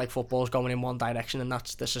it seems like football's going in one direction, and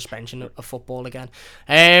that's the suspension of football again.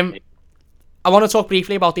 I want to talk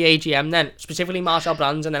briefly about the AGM then, specifically Marcel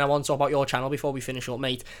Brands, and then I want to talk about your channel before we finish up,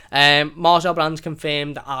 mate. Marcel Brands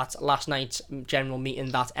confirmed at last night's general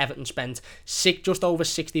meeting that Everton spent just over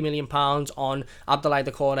 £60 million on Abdoulaye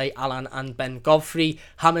Doucouré, Alan and Ben Godfrey.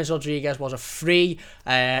 James Rodriguez was a free.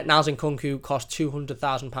 Niles Nkunku cost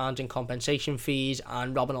 £200,000 in compensation fees,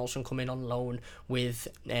 and Robin Olsen come in on loan with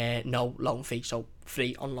no loan fee, so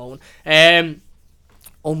free on loan.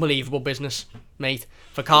 Unbelievable business, mate.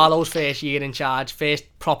 For Carlo's first year in charge, first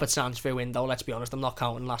proper transfer window, let's be honest, I'm not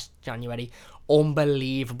counting last January.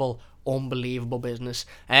 Unbelievable business.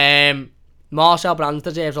 Marcel Brands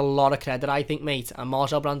deserves a lot of credit, I think, mate. And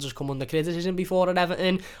Marcel Brands has come under criticism before at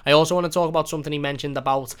Everton. I also want to talk about something he mentioned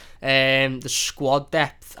about the squad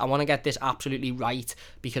depth. I want to get this absolutely right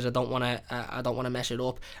because I don't want to mess it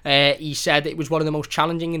up. He said it was one of the most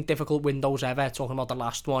challenging and difficult windows ever, talking about the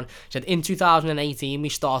last one. He said, in 2018, we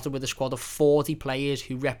started with a squad of 40 players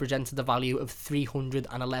who represented the value of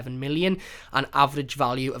 311 million, an average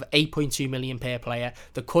value of 8.2 million per player.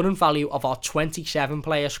 The current value of our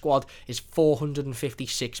 27-player squad is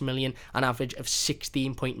 456 million, an average of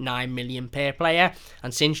 16.9 million per player.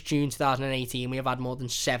 And since June 2018, we have had more than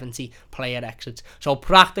 70 player exits. So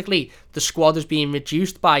practically, the squad has been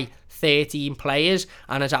reduced by 13 players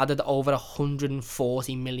and has added over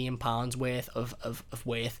 £140 million worth of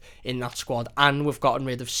worth in that squad, and we've gotten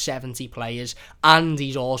rid of 70 players. And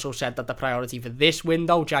he's also said that the priority for this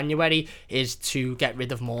window, January, is to get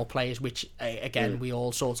rid of more players, which again we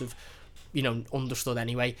all sort of understood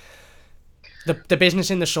anyway. The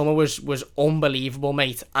business in the summer was unbelievable,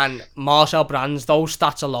 mate. And Marcel Brands, those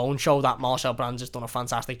stats alone show that Marcel Brands has done a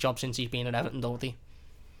fantastic job since he's been at Everton, don't he?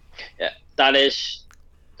 Yeah, that is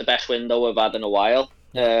the best window we've had in a while.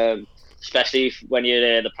 Yeah. Especially when you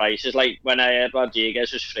hear the prices. Like when I heard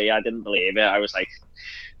Rodriguez was free, I didn't believe it. I was like,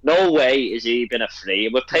 no way is he been a free.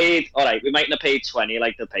 We paid, all right, we mightn't have paid 20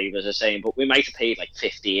 like the papers are saying, but we might have paid like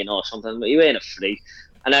 15 or something, but he ain't a free.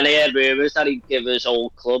 And then I heard rumours that he'd give his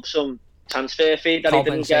old club some transfer fee that he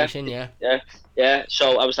didn't get. Compensation, yeah. Yeah.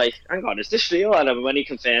 So I was like, hang on, is this real? And when he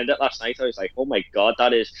confirmed it last night, I was like, oh my God,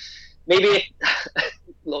 that is. Maybe,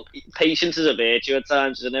 look, patience is a virtue at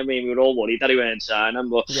times, isn't it? I mean, we were all worried that he weren't signing,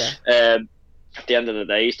 but at the end of the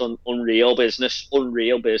day, he's done unreal business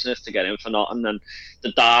to get him for nothing. And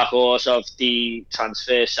the dark horse of the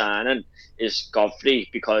transfer signing is Godfrey,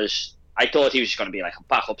 because I thought he was going to be like a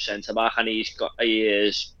backup centre back, and he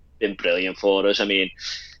has been brilliant for us. I mean,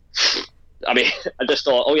 I just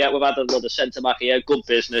thought, oh yeah, we've had another centre back here, good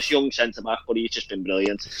business, young centre back, but he's just been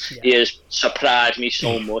brilliant. Yeah. He has surprised me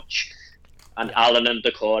so much, and Alan and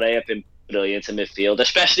Decore have been brilliant in midfield,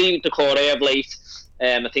 especially Decore of late.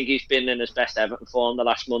 I think he's been in his best Everton form the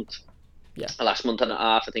last month. Yeah. The last month and a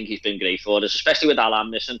half, I think he's been great for us, especially with Alan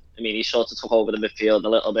missing. I mean, he sort of took over the midfield a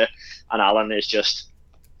little bit, and Alan is just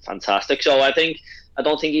fantastic. So I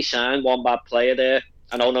don't think he signed one bad player there.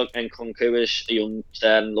 I know Nkunku is a youngster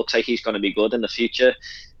and looks like he's going to be good in the future.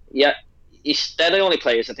 Yeah, they're the only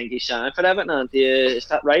players I think he's signed for Everton, aren't they? Is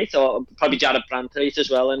that right? Or probably Jared Branthwaite as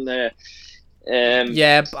well in there.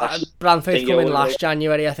 Branthwaite came in last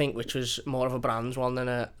January, I think, which was more of a Brands one than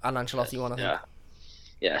an Ancelotti one, I think.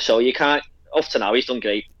 Yeah, so you can't... Up to now, he's done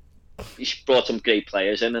great. He's brought some great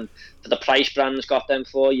players in, and for the price Brands got them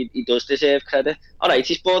for, he does deserve credit. All right,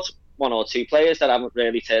 he's brought one or two players that haven't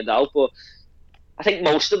really turned out, but I think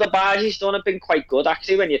most of the buys he's done have been quite good,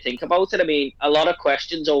 actually, when you think about it. I mean, a lot of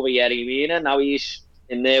questions over Yerry Mina. Now he's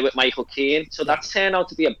in there with Michael Keane. So that's turned out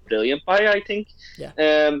to be a brilliant buy, I think.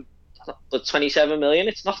 Yeah. But 27 million,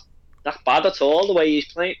 it's not that bad at all, the way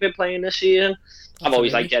he's been playing this season. Absolutely. I've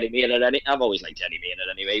always liked Yerry Mina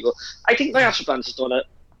anyway. But I think Marcel Brands has done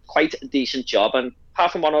quite a decent job. And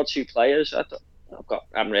apart from one or two players, I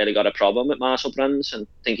haven't really got a problem with Marcel Brands, and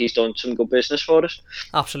think he's done some good business for us.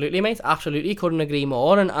 Absolutely, mate. Absolutely, couldn't agree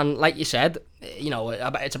more. And like you said, you know,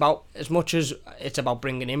 it's about, as much as it's about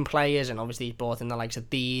bringing in players, and obviously he's brought in the likes of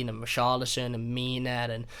Dean and Richarlison and Mina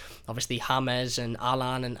and obviously James and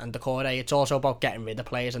Alan and Decore. It's also about getting rid of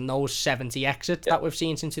players, and those 70 exits that we've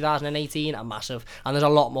seen since 2018 are massive. And there's a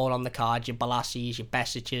lot more on the card. Your Balassis, your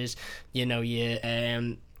Besic's, you know, your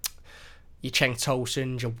Cenk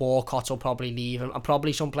Tosun, your Walcott will probably leave, and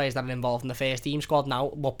probably some players that are involved in the first team squad now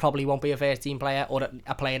probably won't be a first team player or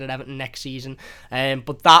a player at Everton next season.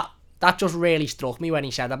 But that just really struck me when he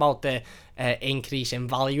said about the increase in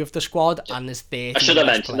value of the squad, and there's 30. I should have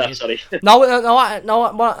mentioned that. Sorry. No.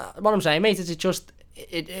 What I'm saying, mate, is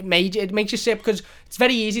it makes you sick, because it's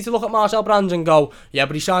very easy to look at Marcel Brands and go, yeah,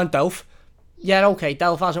 but he signed Delph. Yeah, okay,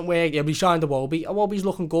 Delph hasn't worked. Yeah, but he signed Iwobi. Iwobi's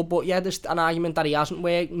looking good, but yeah, there's an argument that he hasn't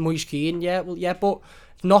worked. Moise Keane, yeah, but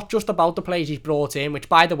it's not just about the players he's brought in, which,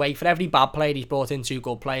 by the way, for every bad player he's brought in two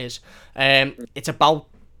good players. It's about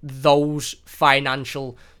those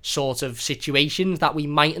financial sort of situations that we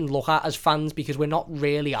mightn't look at as fans, because we're not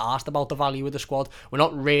really asked about the value of the squad. We're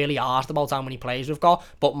not really asked about how many players we've got,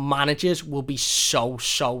 but managers will be so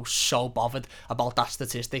bothered about that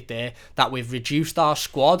statistic there, that we've reduced our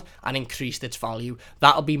squad and increased its value.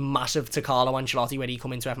 That'll be massive to Carlo Ancelotti when he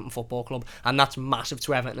come into Everton Football Club, and that's massive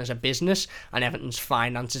to Everton as a business and Everton's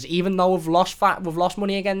finances. Even though we've lost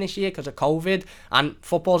money again this year because of COVID, and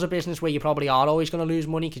football's a business where you probably are always going to lose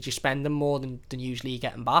money because you're spending more than usually you're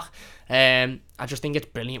getting back. I just think it's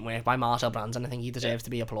brilliant work by Marcel Brands, and I think he deserves to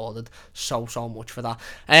be applauded so much for that.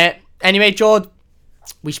 Anyway, George,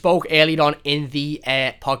 we spoke earlier on in the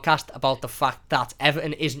podcast about the fact that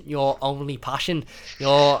Everton isn't your only passion.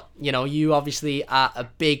 You obviously are a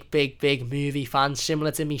big movie fan,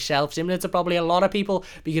 similar to myself, similar to probably a lot of people,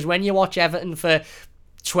 because when you watch Everton for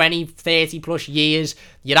 20, 30 plus years,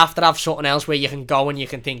 you'd have to have something else where you can go and you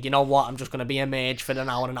can think, you know what, I'm just going to be emerged for an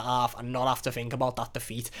hour and a half and not have to think about that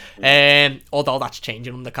defeat. Although that's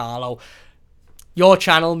changing under Carlo. Your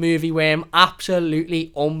channel, Movie Worm,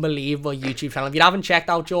 absolutely unbelievable YouTube channel. If you haven't checked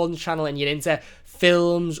out Jordan's channel and you're into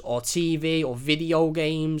films or TV or video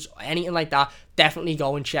games or anything like that, definitely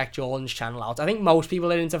go and check Jordan's channel out. I think most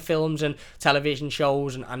people are into films and television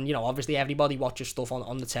shows, and obviously everybody watches stuff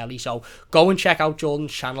on the telly, so go and check out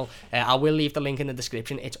Jordan's channel. I will leave the link in the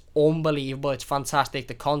description. It's unbelievable, it's fantastic,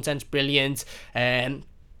 the content's brilliant.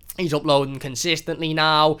 He's uploading consistently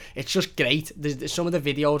now. It's just great. There's some of the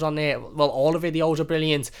videos on there. Well, all the videos are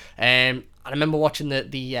brilliant. I remember watching the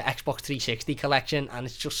Xbox 360 collection, and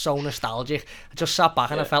it's just so nostalgic. I just sat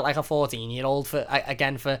back and I felt like a 14-year-old for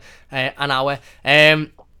an hour.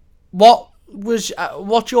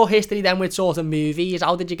 What's your history then with sort of movies?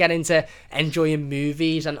 How did you get into enjoying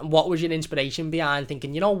movies, and what was your inspiration behind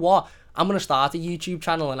thinking, you know what, I'm gonna start a YouTube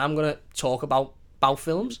channel and I'm gonna talk about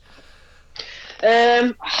films?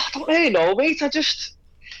 I don't really know, mate. I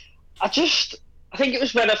think it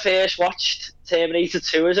was when I first watched Terminator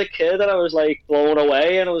 2 as a kid, and I was like blown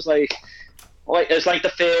away, and I was like it was like the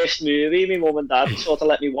first movie my mum and dad sort of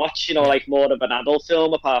let me watch, like more of an adult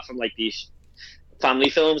film, apart from like these family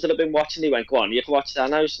films that I've been watching. They went, go on, you can watch that,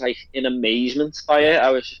 and I was like in amazement by it.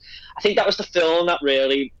 I think that was the film that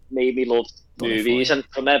really made me love movies, and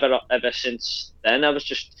from ever since then, I was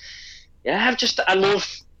just,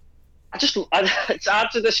 it's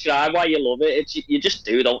hard to describe why you love it. You just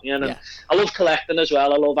do, don't you? And I love collecting as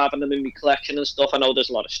well. I love having them in my collection and stuff. I know there's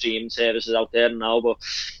a lot of streaming services out there now, but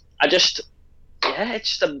it's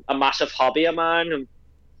just a massive hobby of mine. And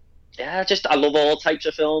I love all types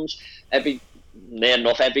of films. Near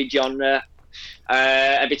enough every genre.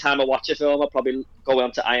 Every time I watch a film, I probably go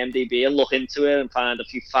onto IMDb and look into it and find a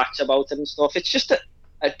few facts about it and stuff. It's just a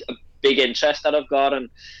big interest that I've got, and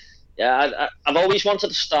I've always wanted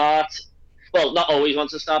to start. Well, not always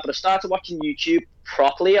wanted to start, but I started watching YouTube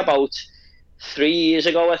properly about 3 years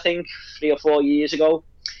ago, I think, 3 or 4 years ago.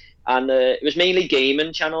 And it was mainly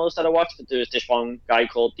gaming channels that I watched, but there was this one guy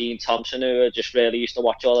called Dean Thompson who I just really used to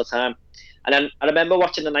watch all the time. And then I remember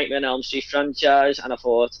watching the Nightmare on Elm Street franchise, and I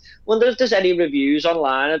thought, wonder if there's any reviews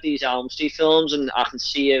online of these Elm Street films, and I can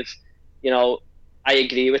see if, I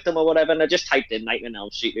agree with them or whatever. And I just typed in Nightmare on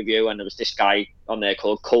Elm Street review, and there was this guy on there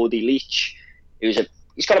called Cody Leach. He's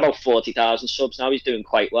got about 40,000 subs now. He's doing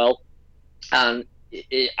quite well. And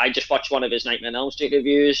I just watched one of his Nightmare on Elm Street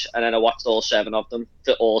reviews, and then I watched all 7 of them,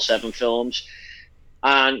 for all 7 films.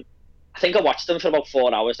 And I think I watched them for about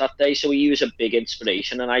 4 hours that day, so he was a big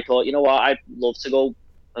inspiration. And I thought, you know what, I'd love to go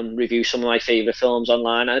and review some of my favourite films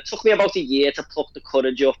online. And it took me about a year to pluck the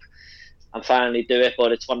courage up and finally do it,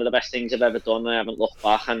 but it's one of the best things I've ever done. I haven't looked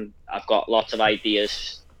back, and I've got lots of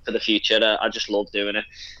ideas for the future. I just love doing it.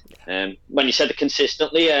 When you said it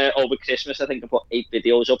consistently, over Christmas, I think I put 8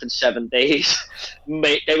 videos up in 7 days.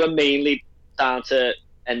 They were mainly down to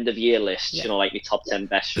end of year lists, like my top 10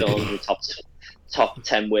 best films, my top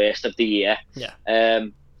 10 worst of the year.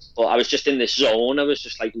 But I was just in this zone. I was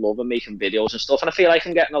just like loving making videos and stuff, and I feel like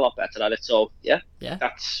I'm getting a lot better at it. So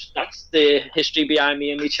that's the history behind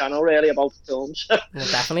me and my channel, really, about films. Well,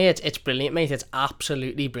 definitely, it's brilliant, mate. It's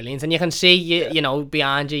absolutely brilliant, and you can see you know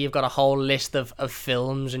behind you've got a whole list of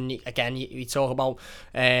films, and again you talk about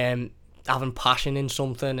having passion in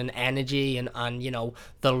something and energy and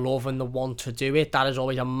the love and the want to do it. That is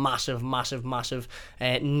always a massive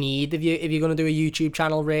need if you're going to do a YouTube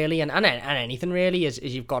channel, really, and anything really is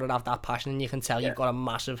you've got to have that passion, and you can tell you've got a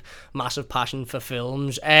massive passion for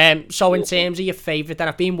films. So in terms of your favourite, then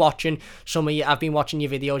I've been watching your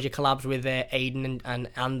videos, your collabs with Aiden and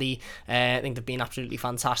Andy. I think they've been absolutely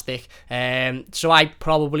fantastic. So I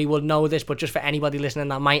probably would know this, but just for anybody listening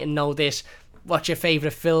that mightn't know this, what's your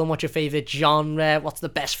favourite film? What's your favourite genre? What's the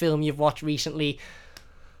best film you've watched recently?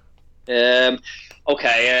 My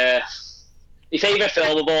favourite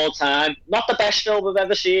film of all time. Not the best film I've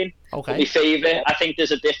ever seen. Okay. But my favourite. I think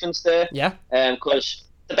there's a difference there. Yeah. Because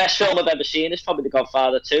the best film I've ever seen is probably The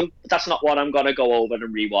Godfather 2. But that's not what I'm gonna go over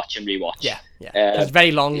and rewatch. Yeah. It's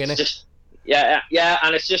very long, isn't it? Just,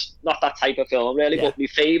 and it's just not that type of film, really. Yeah. But my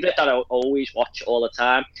favourite that I always watch all the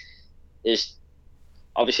time is,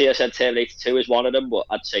 obviously, I said Terminator 2 is one of them, but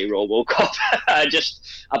I'd say RoboCop.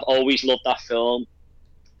 I've always loved that film.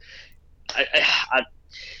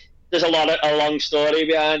 There's a long story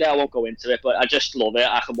behind it. I won't go into it, but I just love it.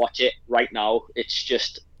 I can watch it right now. It's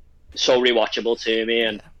just so rewatchable to me,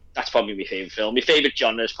 and that's probably my favourite film. My favourite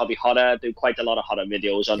genre is probably horror. I do quite a lot of horror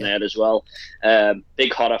videos on there as well.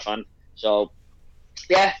 Big horror fan. So,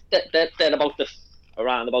 they're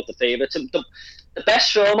around about the favourites. The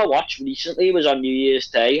best film I watched recently was on New Year's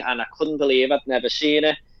Day, and I couldn't believe I'd never seen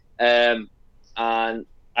it. And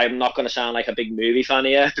I'm not going to sound like a big movie fan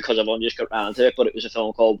here because I've only just got around to it, but it was a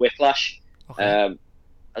film called Whiplash. Okay.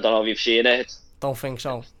 I don't know if you've seen it. Don't think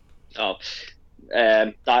so. Oh,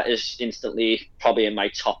 that is instantly probably in my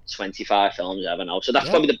top 25 films ever now. So that's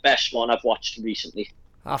probably the best one I've watched recently.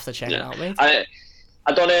 I'll have to check it out, mate. I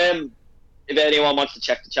done. If anyone wants to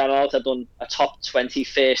check the channel out, I've done a top 20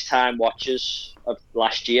 first-time watches of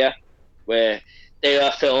last year, where they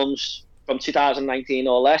are films from 2019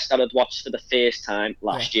 or less that I'd watched for the first time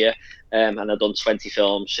last year, and I'd done 20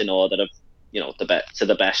 films in order of,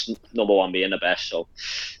 the best, number one being the best. So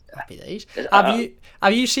happy days.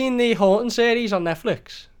 Have you seen the Haunting series on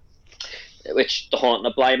Netflix? Which, the Haunting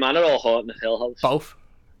of Bly Manor or Haunting of Hill House? Both.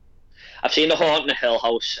 I've seen the Haunting of Hill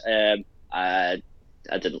House. I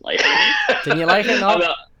didn't like it. Didn't you like it?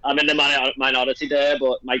 No. I'm in the minority there,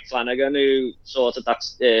 but Mike Flanagan, who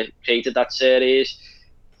created that series,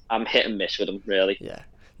 I'm hit and miss with him, really. Yeah.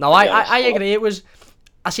 No, I agree.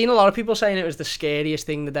 I seen a lot of people saying it was the scariest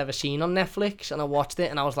thing they'd ever seen on Netflix, and I watched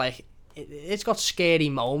it and I was like, it's got scary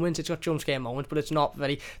moments, it's got jump scare moments, but it's not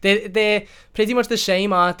very. They're pretty much the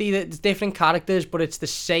same, aren't they? It's different characters, but it's the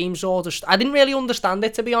same sort of. I didn't really understand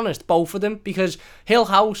it, to be honest, both of them, because Hill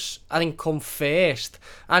House, I think, come first,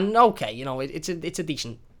 and okay, it's a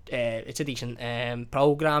decent. It's a decent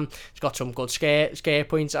program. It's got some good scare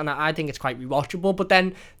points, and I think it's quite rewatchable. But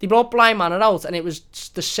then they brought Bly Manor out, and it was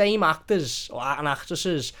the same actors and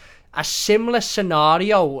actresses. A similar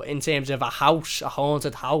scenario in terms of a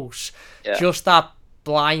haunted house. Yeah. Just that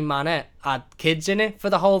Bly Manor had kids in it for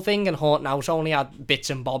the whole thing, and Haunted House only had bits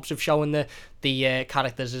and bobs of showing the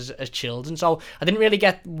characters as children. So I didn't really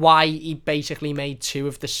get why he basically made two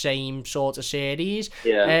of the same sort of series.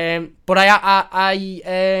 Yeah. But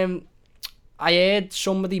I heard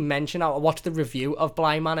somebody mention, I watched the review of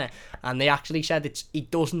Bly Manor, and they actually said he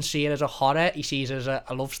doesn't see it as a horror, he sees it as a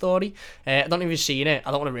love story. I don't know if you've seen it,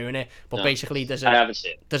 I don't want to ruin it, but basically I haven't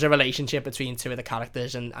seen it. There's a relationship between two of the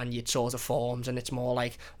characters, and it sort of forms, and it's more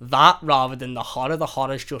like that rather than the horror. The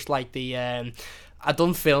horror's just like the... I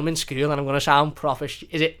done film in school, and I'm going to sound proper... Is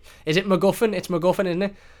it MacGuffin? It's MacGuffin, isn't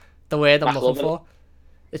it? The word I'm looking for.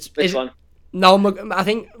 Which one? No, I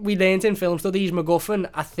think we learned in film studies MacGuffin.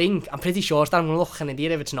 I'm pretty sure it's that. I'm going to look an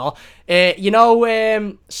idiot if it's not. Psycho.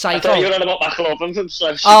 I thought you were on about McLovin from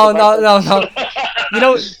Slash. Oh,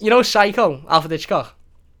 no. you know Psycho, Alfred Hitchcock?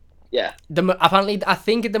 Yeah. Apparently, I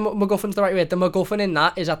think the MacGuffin's the right word. The MacGuffin in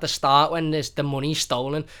that is at the start when the money's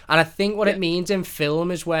stolen. And I think what it means in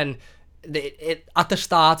film is when... at the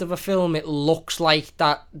start of a film, it looks like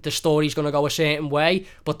that the story's going to go a certain way,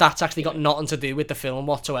 but that's actually got nothing to do with the film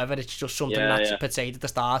whatsoever. It's just something that's portrayed at the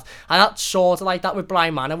start, and that's sort of like that with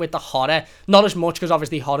Bly Manor with the horror. Not as much, because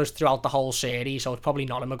obviously horror's throughout the whole series, so it's probably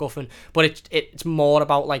not a MacGuffin, but it's more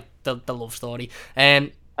about like the love story.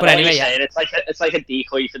 But anyway, it's like a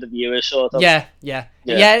decoy for the viewers, sort of. Yeah,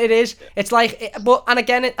 it is. Yeah. It's like, and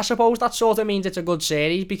again, I suppose that sort of means it's a good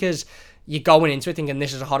series, because you're going into it thinking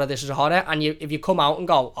this is a horror, and if you come out and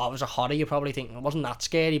go, oh, it was a horror, you're probably thinking it wasn't that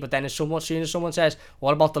scary. But then as soon as someone says,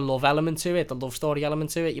 what about the love element to it, the love story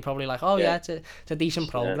element to it, you're probably like, oh yeah, it's a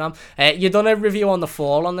decent program. You've done a review on The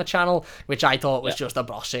Fall on the channel, which I thought was just a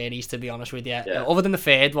bros series, to be honest with you. Other than the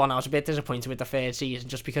third one, I was a bit disappointed with the third season,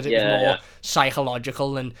 just because it was more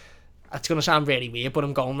psychological, and it's going to sound really weird, but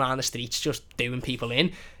I'm going around the streets just doing people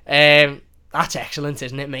in. That's excellent,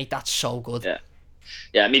 isn't it, mate? That's so good.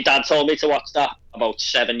 Yeah, my dad told me to watch that about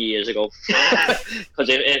 7 years ago. Because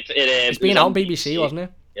it's been out on BBC, wasn't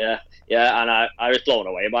it? Yeah, and I was blown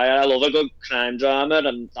away by it. I love a good crime drama,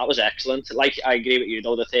 and that was excellent. Like, I agree with you,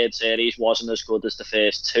 though, the third series wasn't as good as the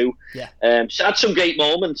first two. Yeah. So it had some great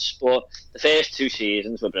moments, but the first two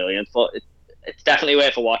seasons were brilliant. But it's definitely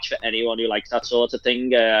worth a watch for anyone who likes that sort of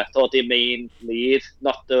thing. I thought the main lead,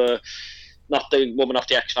 not the woman off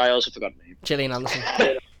the X-Files, I forgot her name. Gillian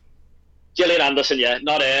Anderson. Gillian Anderson, yeah,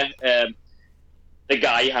 not her. The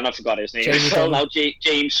guy, and I forgot his name.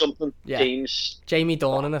 James something. Yeah. Jamie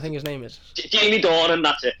Dornan, I think his name is. Jamie Dornan,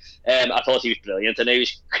 that's it. I thought he was brilliant, and he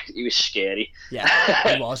was scary. Yeah,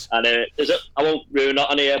 he was. And I won't ruin it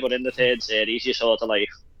on here, but in the third series, you sort of like,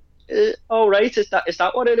 oh right, is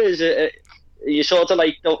that what it is? You sort of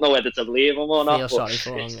like don't know whether to believe him or not. Feel sorry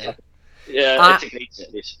for him. It's a great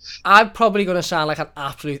series. I'm probably going to sound like an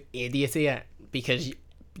absolute idiot here, because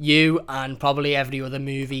you and probably every other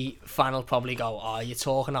movie fan will probably go, oh, you're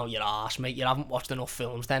talking out your arse, mate, you haven't watched enough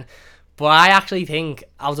films then. But I actually think,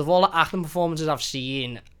 out of all the acting performances I've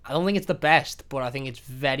seen, I don't think it's the best, but I think it's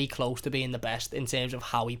very close to being the best in terms of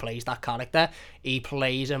how he plays that character. He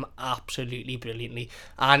plays him absolutely brilliantly,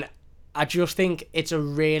 and I just think it's a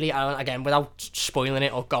really, again, without spoiling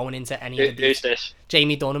it or going into any of the details. Who's this?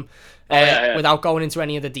 Jamie Dunham. Without going into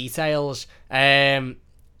any of the details,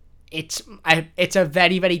 it's a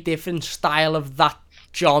very, very different style of that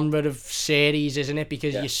genre of series, isn't it?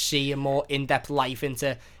 Because you see a more in-depth life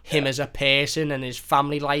into him as a person and his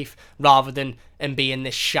family life, rather than him being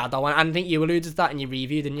this shadow. And I think you alluded to that in your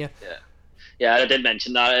review, didn't you? Yeah, I did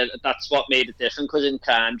mention that. That's what made it different, because in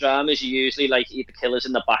crime dramas, you usually like keep the killers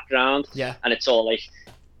in the background, and it's all like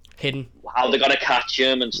hidden. how they're gonna catch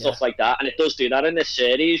him and stuff like that. And it does do that in this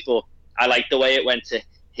series, but I like the way it went to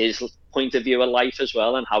his point of view of life as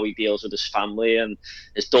well, and how he deals with his family and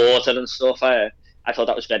his daughter and stuff. I thought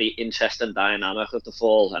that was very interesting dynamic of the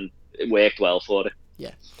fall, and it worked well for it.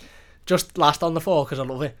 Yeah. Just last on the fall, because I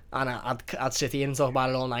love it, and I'd sit here and talk about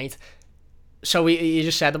it all night. So you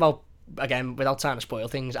just said about, again, without trying to spoil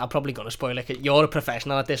things, I'm probably going to spoil it. You're a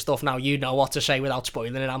professional at this stuff now. You know what to say without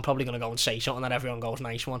spoiling it. I'm probably going to go and say something that everyone goes,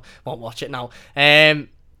 nice one, won't watch it now.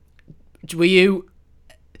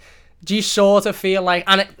 Do you sort of feel like,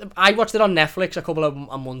 and I watched it on Netflix a couple of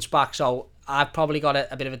months back, so I've probably got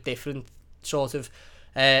a bit of a different sort of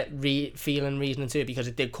reasoning to it, because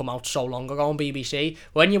it did come out so long ago on BBC.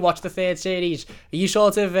 When you watch the third series, are you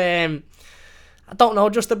sort of, I don't know,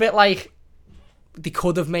 just a bit like they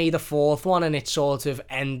could have made a fourth one and it sort of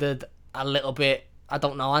ended a little bit, I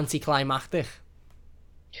don't know, anticlimactic?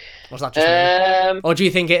 Was that just me? Or do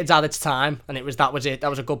you think it's at its time and that was it? That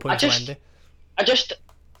was a good point to end it?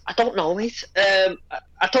 I don't know, mate. I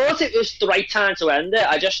thought it was the right time to end it.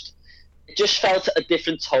 It just felt a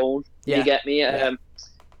different tone. Yeah. You get me? It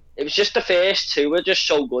was just the first two were just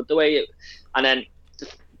so good, the way and then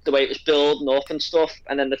the way it was building up and stuff.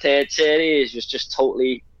 And then the third series was just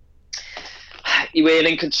totally, you were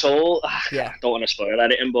in control. Yeah. I don't want to spoil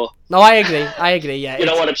anything, but no, I agree. Yeah, you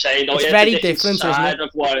know what I'm saying. It's very different, isn't it? Of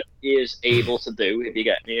what he is able to do, if you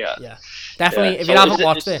get me. Yeah, definitely. If you haven't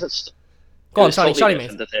watched it. Go on, sorry,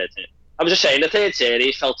 mate. I was just saying, the third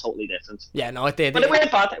series felt totally different. Yeah, no, it did. But it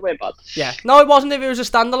weren't bad. Yeah. No, it wasn't. If it was a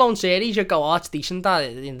standalone series, you'd go, oh, it's decent,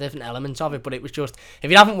 in different elements of it. But it was just,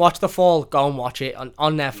 if you haven't watched The Fall, go and watch it. On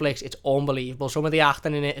Netflix, it's unbelievable. Some of the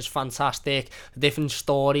acting in it is fantastic. The different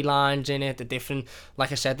storylines in it, the different,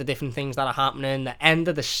 like I said, the different things that are happening. The end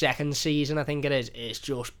of the second season, I think it is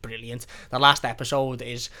just brilliant. The last episode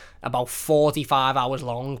is about 45 hours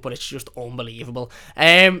long, but it's just unbelievable.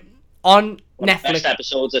 On Netflix, best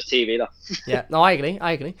episodes of TV, though. Yeah, no, I agree.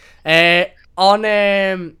 On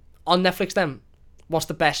Netflix, then, what's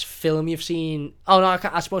the best film you've seen? Oh no,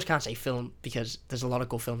 I suppose I can't say film because there's a lot of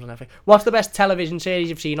good films on Netflix. What's the best television series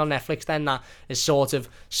you've seen on Netflix then that is sort of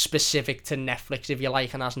specific to Netflix, if you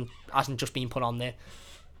like, and hasn't just been put on there?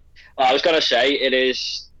 Well, I was gonna say it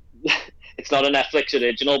is. It's not a Netflix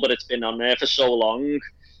original, but it's been on there for so long.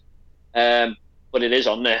 But it is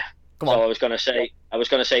on there. So I was gonna say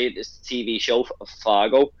it's the TV show of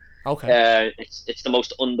Fargo. Okay. It's the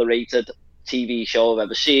most underrated TV show I've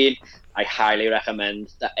ever seen. I highly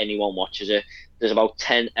recommend that anyone watches it. There's about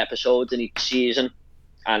 10 episodes in each season,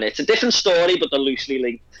 and it's a different story, but they're loosely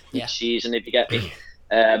linked each season, if you get me.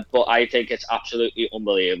 But I think it's absolutely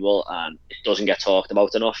unbelievable, and it doesn't get talked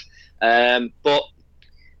about enough. But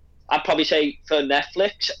I'd probably say for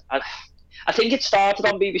Netflix, I think it started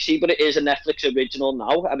on BBC, but it is a Netflix original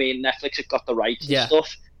now. I mean, Netflix have got the rights and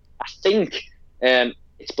stuff. I think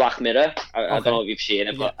it's Black Mirror. I don't know if you've seen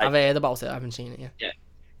it, but I've heard about it. I haven't seen it yet. Yeah,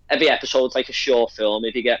 every episode's like a short film,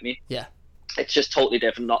 if you get me. Yeah, it's just totally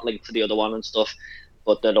different, not linked to the other one and stuff.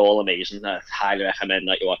 But they're all amazing. I highly recommend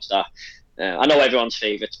that you watch that. I know everyone's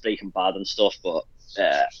favourite's Breaking Bad and stuff, but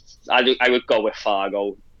I would go with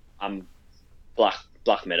Fargo and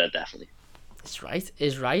Black Mirror definitely.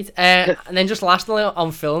 Is right. And then just lastly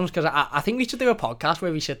on films, because I think we should do a podcast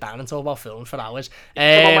where we sit down and talk about films for hours.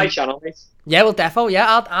 Come on my channel, mate. Yeah, well, defo.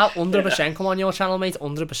 Yeah, I'll 100% come on your channel, mate.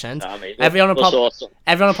 100%. Nah, mate. Everyone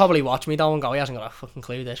will probably watch me though and go, he hasn't got a fucking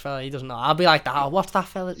clue, this fella. He doesn't know. I'll be like, oh, what's that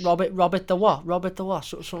fella? Robert the what?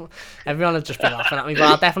 So everyone will just be laughing at me, but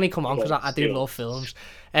I'll definitely come on because I do love films.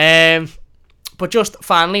 But just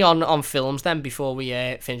finally on films then, before we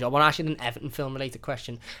finish, I want to ask you an Everton film related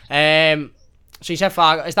question. So you said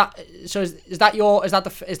Fargo. Is that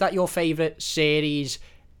your favourite series,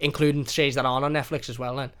 including series that aren't on Netflix as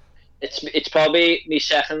well? Then it's probably my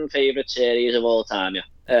second favourite series of all time.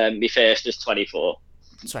 Yeah, my first is 24.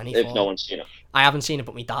 24. If no one's seen it, I haven't seen it,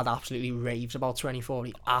 but my dad absolutely raves about 24.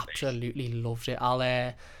 He absolutely loves it. I'll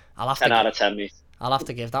have 10 out of 10, mate. I'll have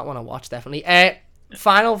to give that one a watch definitely.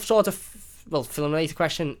 Final sort of film related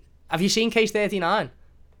question: have you seen Case 39?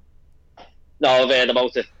 No, I've heard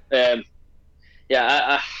about it.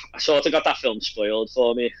 Yeah, I sort of got that film spoiled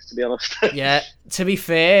for me, to be honest. Yeah, to be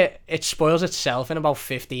fair, it spoils itself in about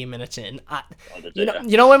 15 minutes in.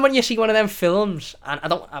 You know when you see one of them films, and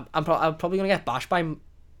I'm probably gonna get bashed by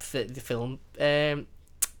the film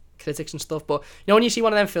critics and stuff, but you know when you see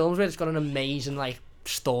one of them films where it's got an amazing like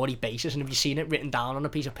story basis, and if you've seen it written down on a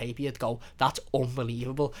piece of paper, you'd go, that's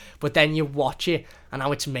unbelievable. But then you watch it and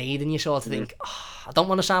how it's made, and you sort of think, I don't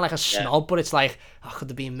want to sound like a snob, but it's like, could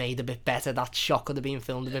have been made a bit better, that shot could have been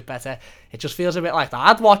filmed a bit better. It just feels a bit like that.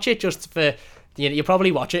 I'd watch it just for You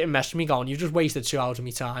probably watch it and message me going, you just wasted 2 hours of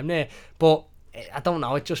my time there. But I don't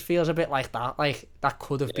know, it just feels a bit like that. Like, that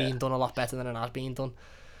could have been done a lot better than it has been done.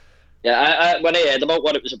 Yeah, I when I heard about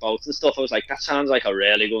what it was about and stuff, I was like, that sounds like a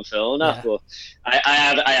really good film. Yeah. But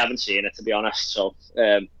I haven't seen it, to be honest. So,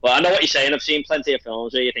 but I know what you're saying. I've seen plenty of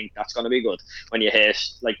films where you think that's gonna be good when you hear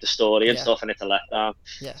like the story and stuff, and it's a letdown.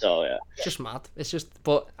 Yeah. So yeah, it's just mad. It's just,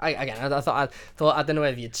 but I thought I don't know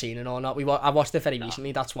if you'd seen it or not. I watched it very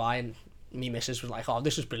recently. That's why, and me missus was like, "Oh,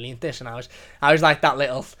 this is brilliant, this," and I was like that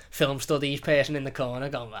little film studies person in the corner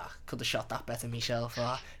going, could have shot that better myself.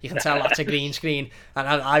 Or, you can tell that's a green screen, and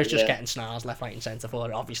I was just getting snars left, right, and centre for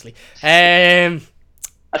it, obviously. I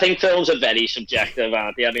think films are very subjective,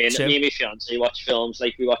 aren't they? I mean, True. me and my fiance watch films,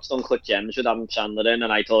 like we watched Uncut Gems with Adam Sandler in,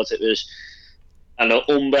 and I thought it was an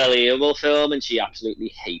unbelievable film, and she absolutely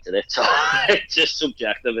hated it. So it's just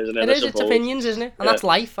subjective, isn't it? It is. It's opinions, isn't it? And that's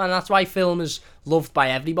life, and that's why film is loved by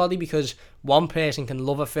everybody, because one person can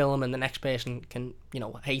love a film and the next person can,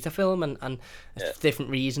 hate a film, and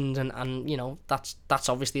different reasons, and that's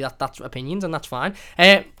obviously that's opinions, and that's fine.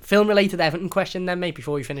 Film related Everton question then, mate,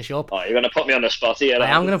 before we finish up. Oh, you're gonna put me on the spot here. I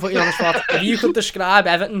am gonna put you on the spot. If you could describe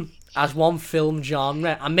Everton as one film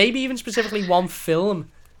genre, and maybe even specifically one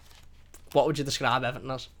film, what would you describe Everton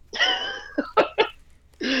as?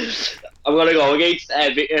 I'm gonna go against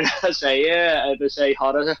everything I say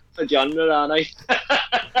horror for genre, aren't I?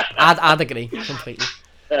 I'd agree completely.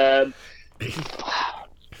 I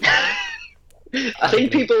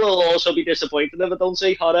think people will also be disappointed if I don't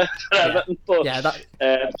say horror for Everton. But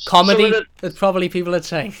comedy. There's probably people that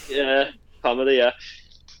say. Yeah, comedy. Yeah.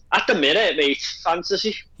 At the minute, mate,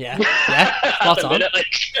 fantasy. Yeah. Spot on.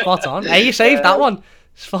 Spot on. Hey, you saved that one.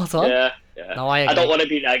 Spot on. Yeah. No, I agree. I don't want to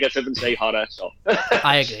be negative and say horror, so.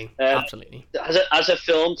 I agree, absolutely. As a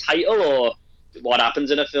film title, or what happens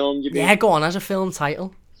in a film, you mean? Yeah, go on, as a film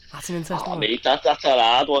title. That's an interesting one. Mate, that's a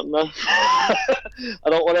hard one, man. I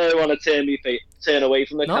don't want to turn away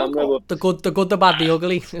from the camera. But... The good, the bad, the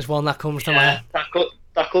ugly is one that comes to mind.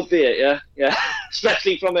 That could be it, yeah.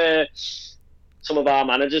 Especially from some of our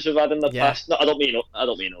managers we've had in the past. No, I don't mean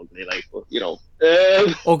ugly, like, but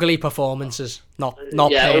ugly performances, not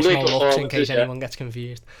personal looks, in case anyone gets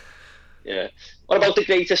confused. Yeah. What about The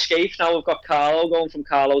Great Escape? Now we've got Carlo going from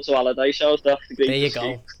Carlo to Allardyce. How's that? The Great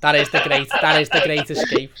Escape. Go. That is the Great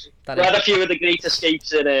Escape. We had a few of the Great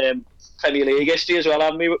Escapes in Premier League history as well,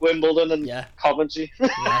 haven't we, with Wimbledon and Coventry?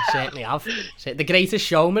 Yeah, certainly have. The Greatest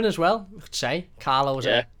Showman as well, I would say. Carlo's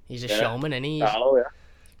he's a showman, isn't he? Carlo, yeah.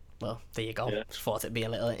 Well, there you go. Yeah. Just thought it'd be a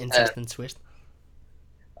little interesting twist.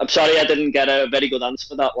 I'm sorry I didn't get a very good answer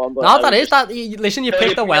for that one. But no, listen, you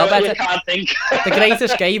picked a well better. You can't think. The Great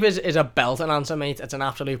Escape is a belting answer, mate. It's an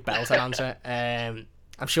absolute belting answer. I'm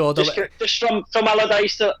sure... Just from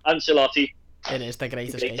Allardyce to Ancelotti. It is The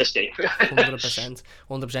Great Escape. 100%.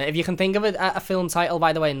 100%. If you can think of a film title,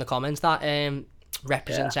 by the way, in the comments that...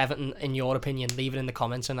 represents Everton in your opinion, leave it in the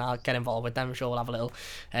comments and I'll get involved with them. I'm sure we'll have a little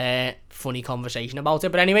funny conversation about it.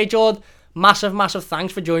 But anyway, Jord, massive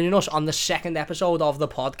thanks for joining us on the second episode of the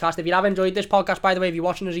podcast. If you have enjoyed this podcast, by the way, if you're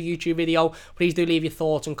watching as a YouTube video, please do leave your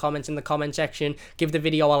thoughts and comments in the comment section. Give the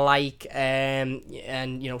video a like, and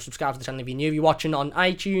subscribe to the channel if you're new. If you're watching on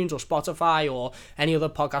iTunes or Spotify or any other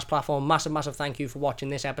podcast platform, massive thank you for watching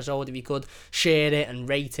this episode. If you could share it and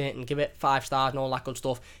rate it and give it 5 stars and all that good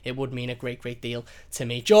stuff, it would mean a great deal to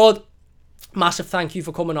me. Jord, massive thank you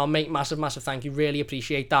for coming on, mate. Massive thank you. Really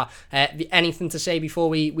appreciate that. Anything to say before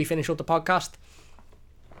we finish up the podcast?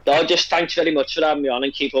 No, just thanks very much for having me on,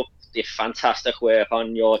 and keep up the fantastic work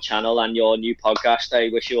on your channel and your new podcast. I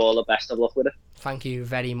wish you all the best of luck with it. Thank you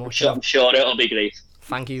very much. I'm sure it'll be great.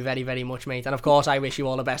 Thank you very much, mate. And of course, I wish you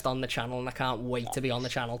all the best on the channel, and I can't wait to be on the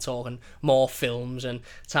channel talking more films and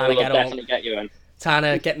trying to get you in. Trying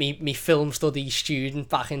to get me film study student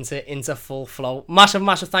back into full flow.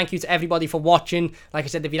 Massive thank you to everybody for watching. Like I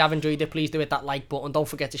said, if you have enjoyed it, please do hit that like button. Don't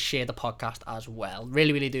forget to share the podcast as well.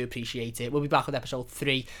 Really do appreciate it. We'll be back with episode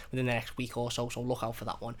 3 within the next week or so, so look out for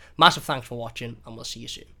that one. Massive thanks for watching, and we'll see you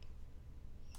soon.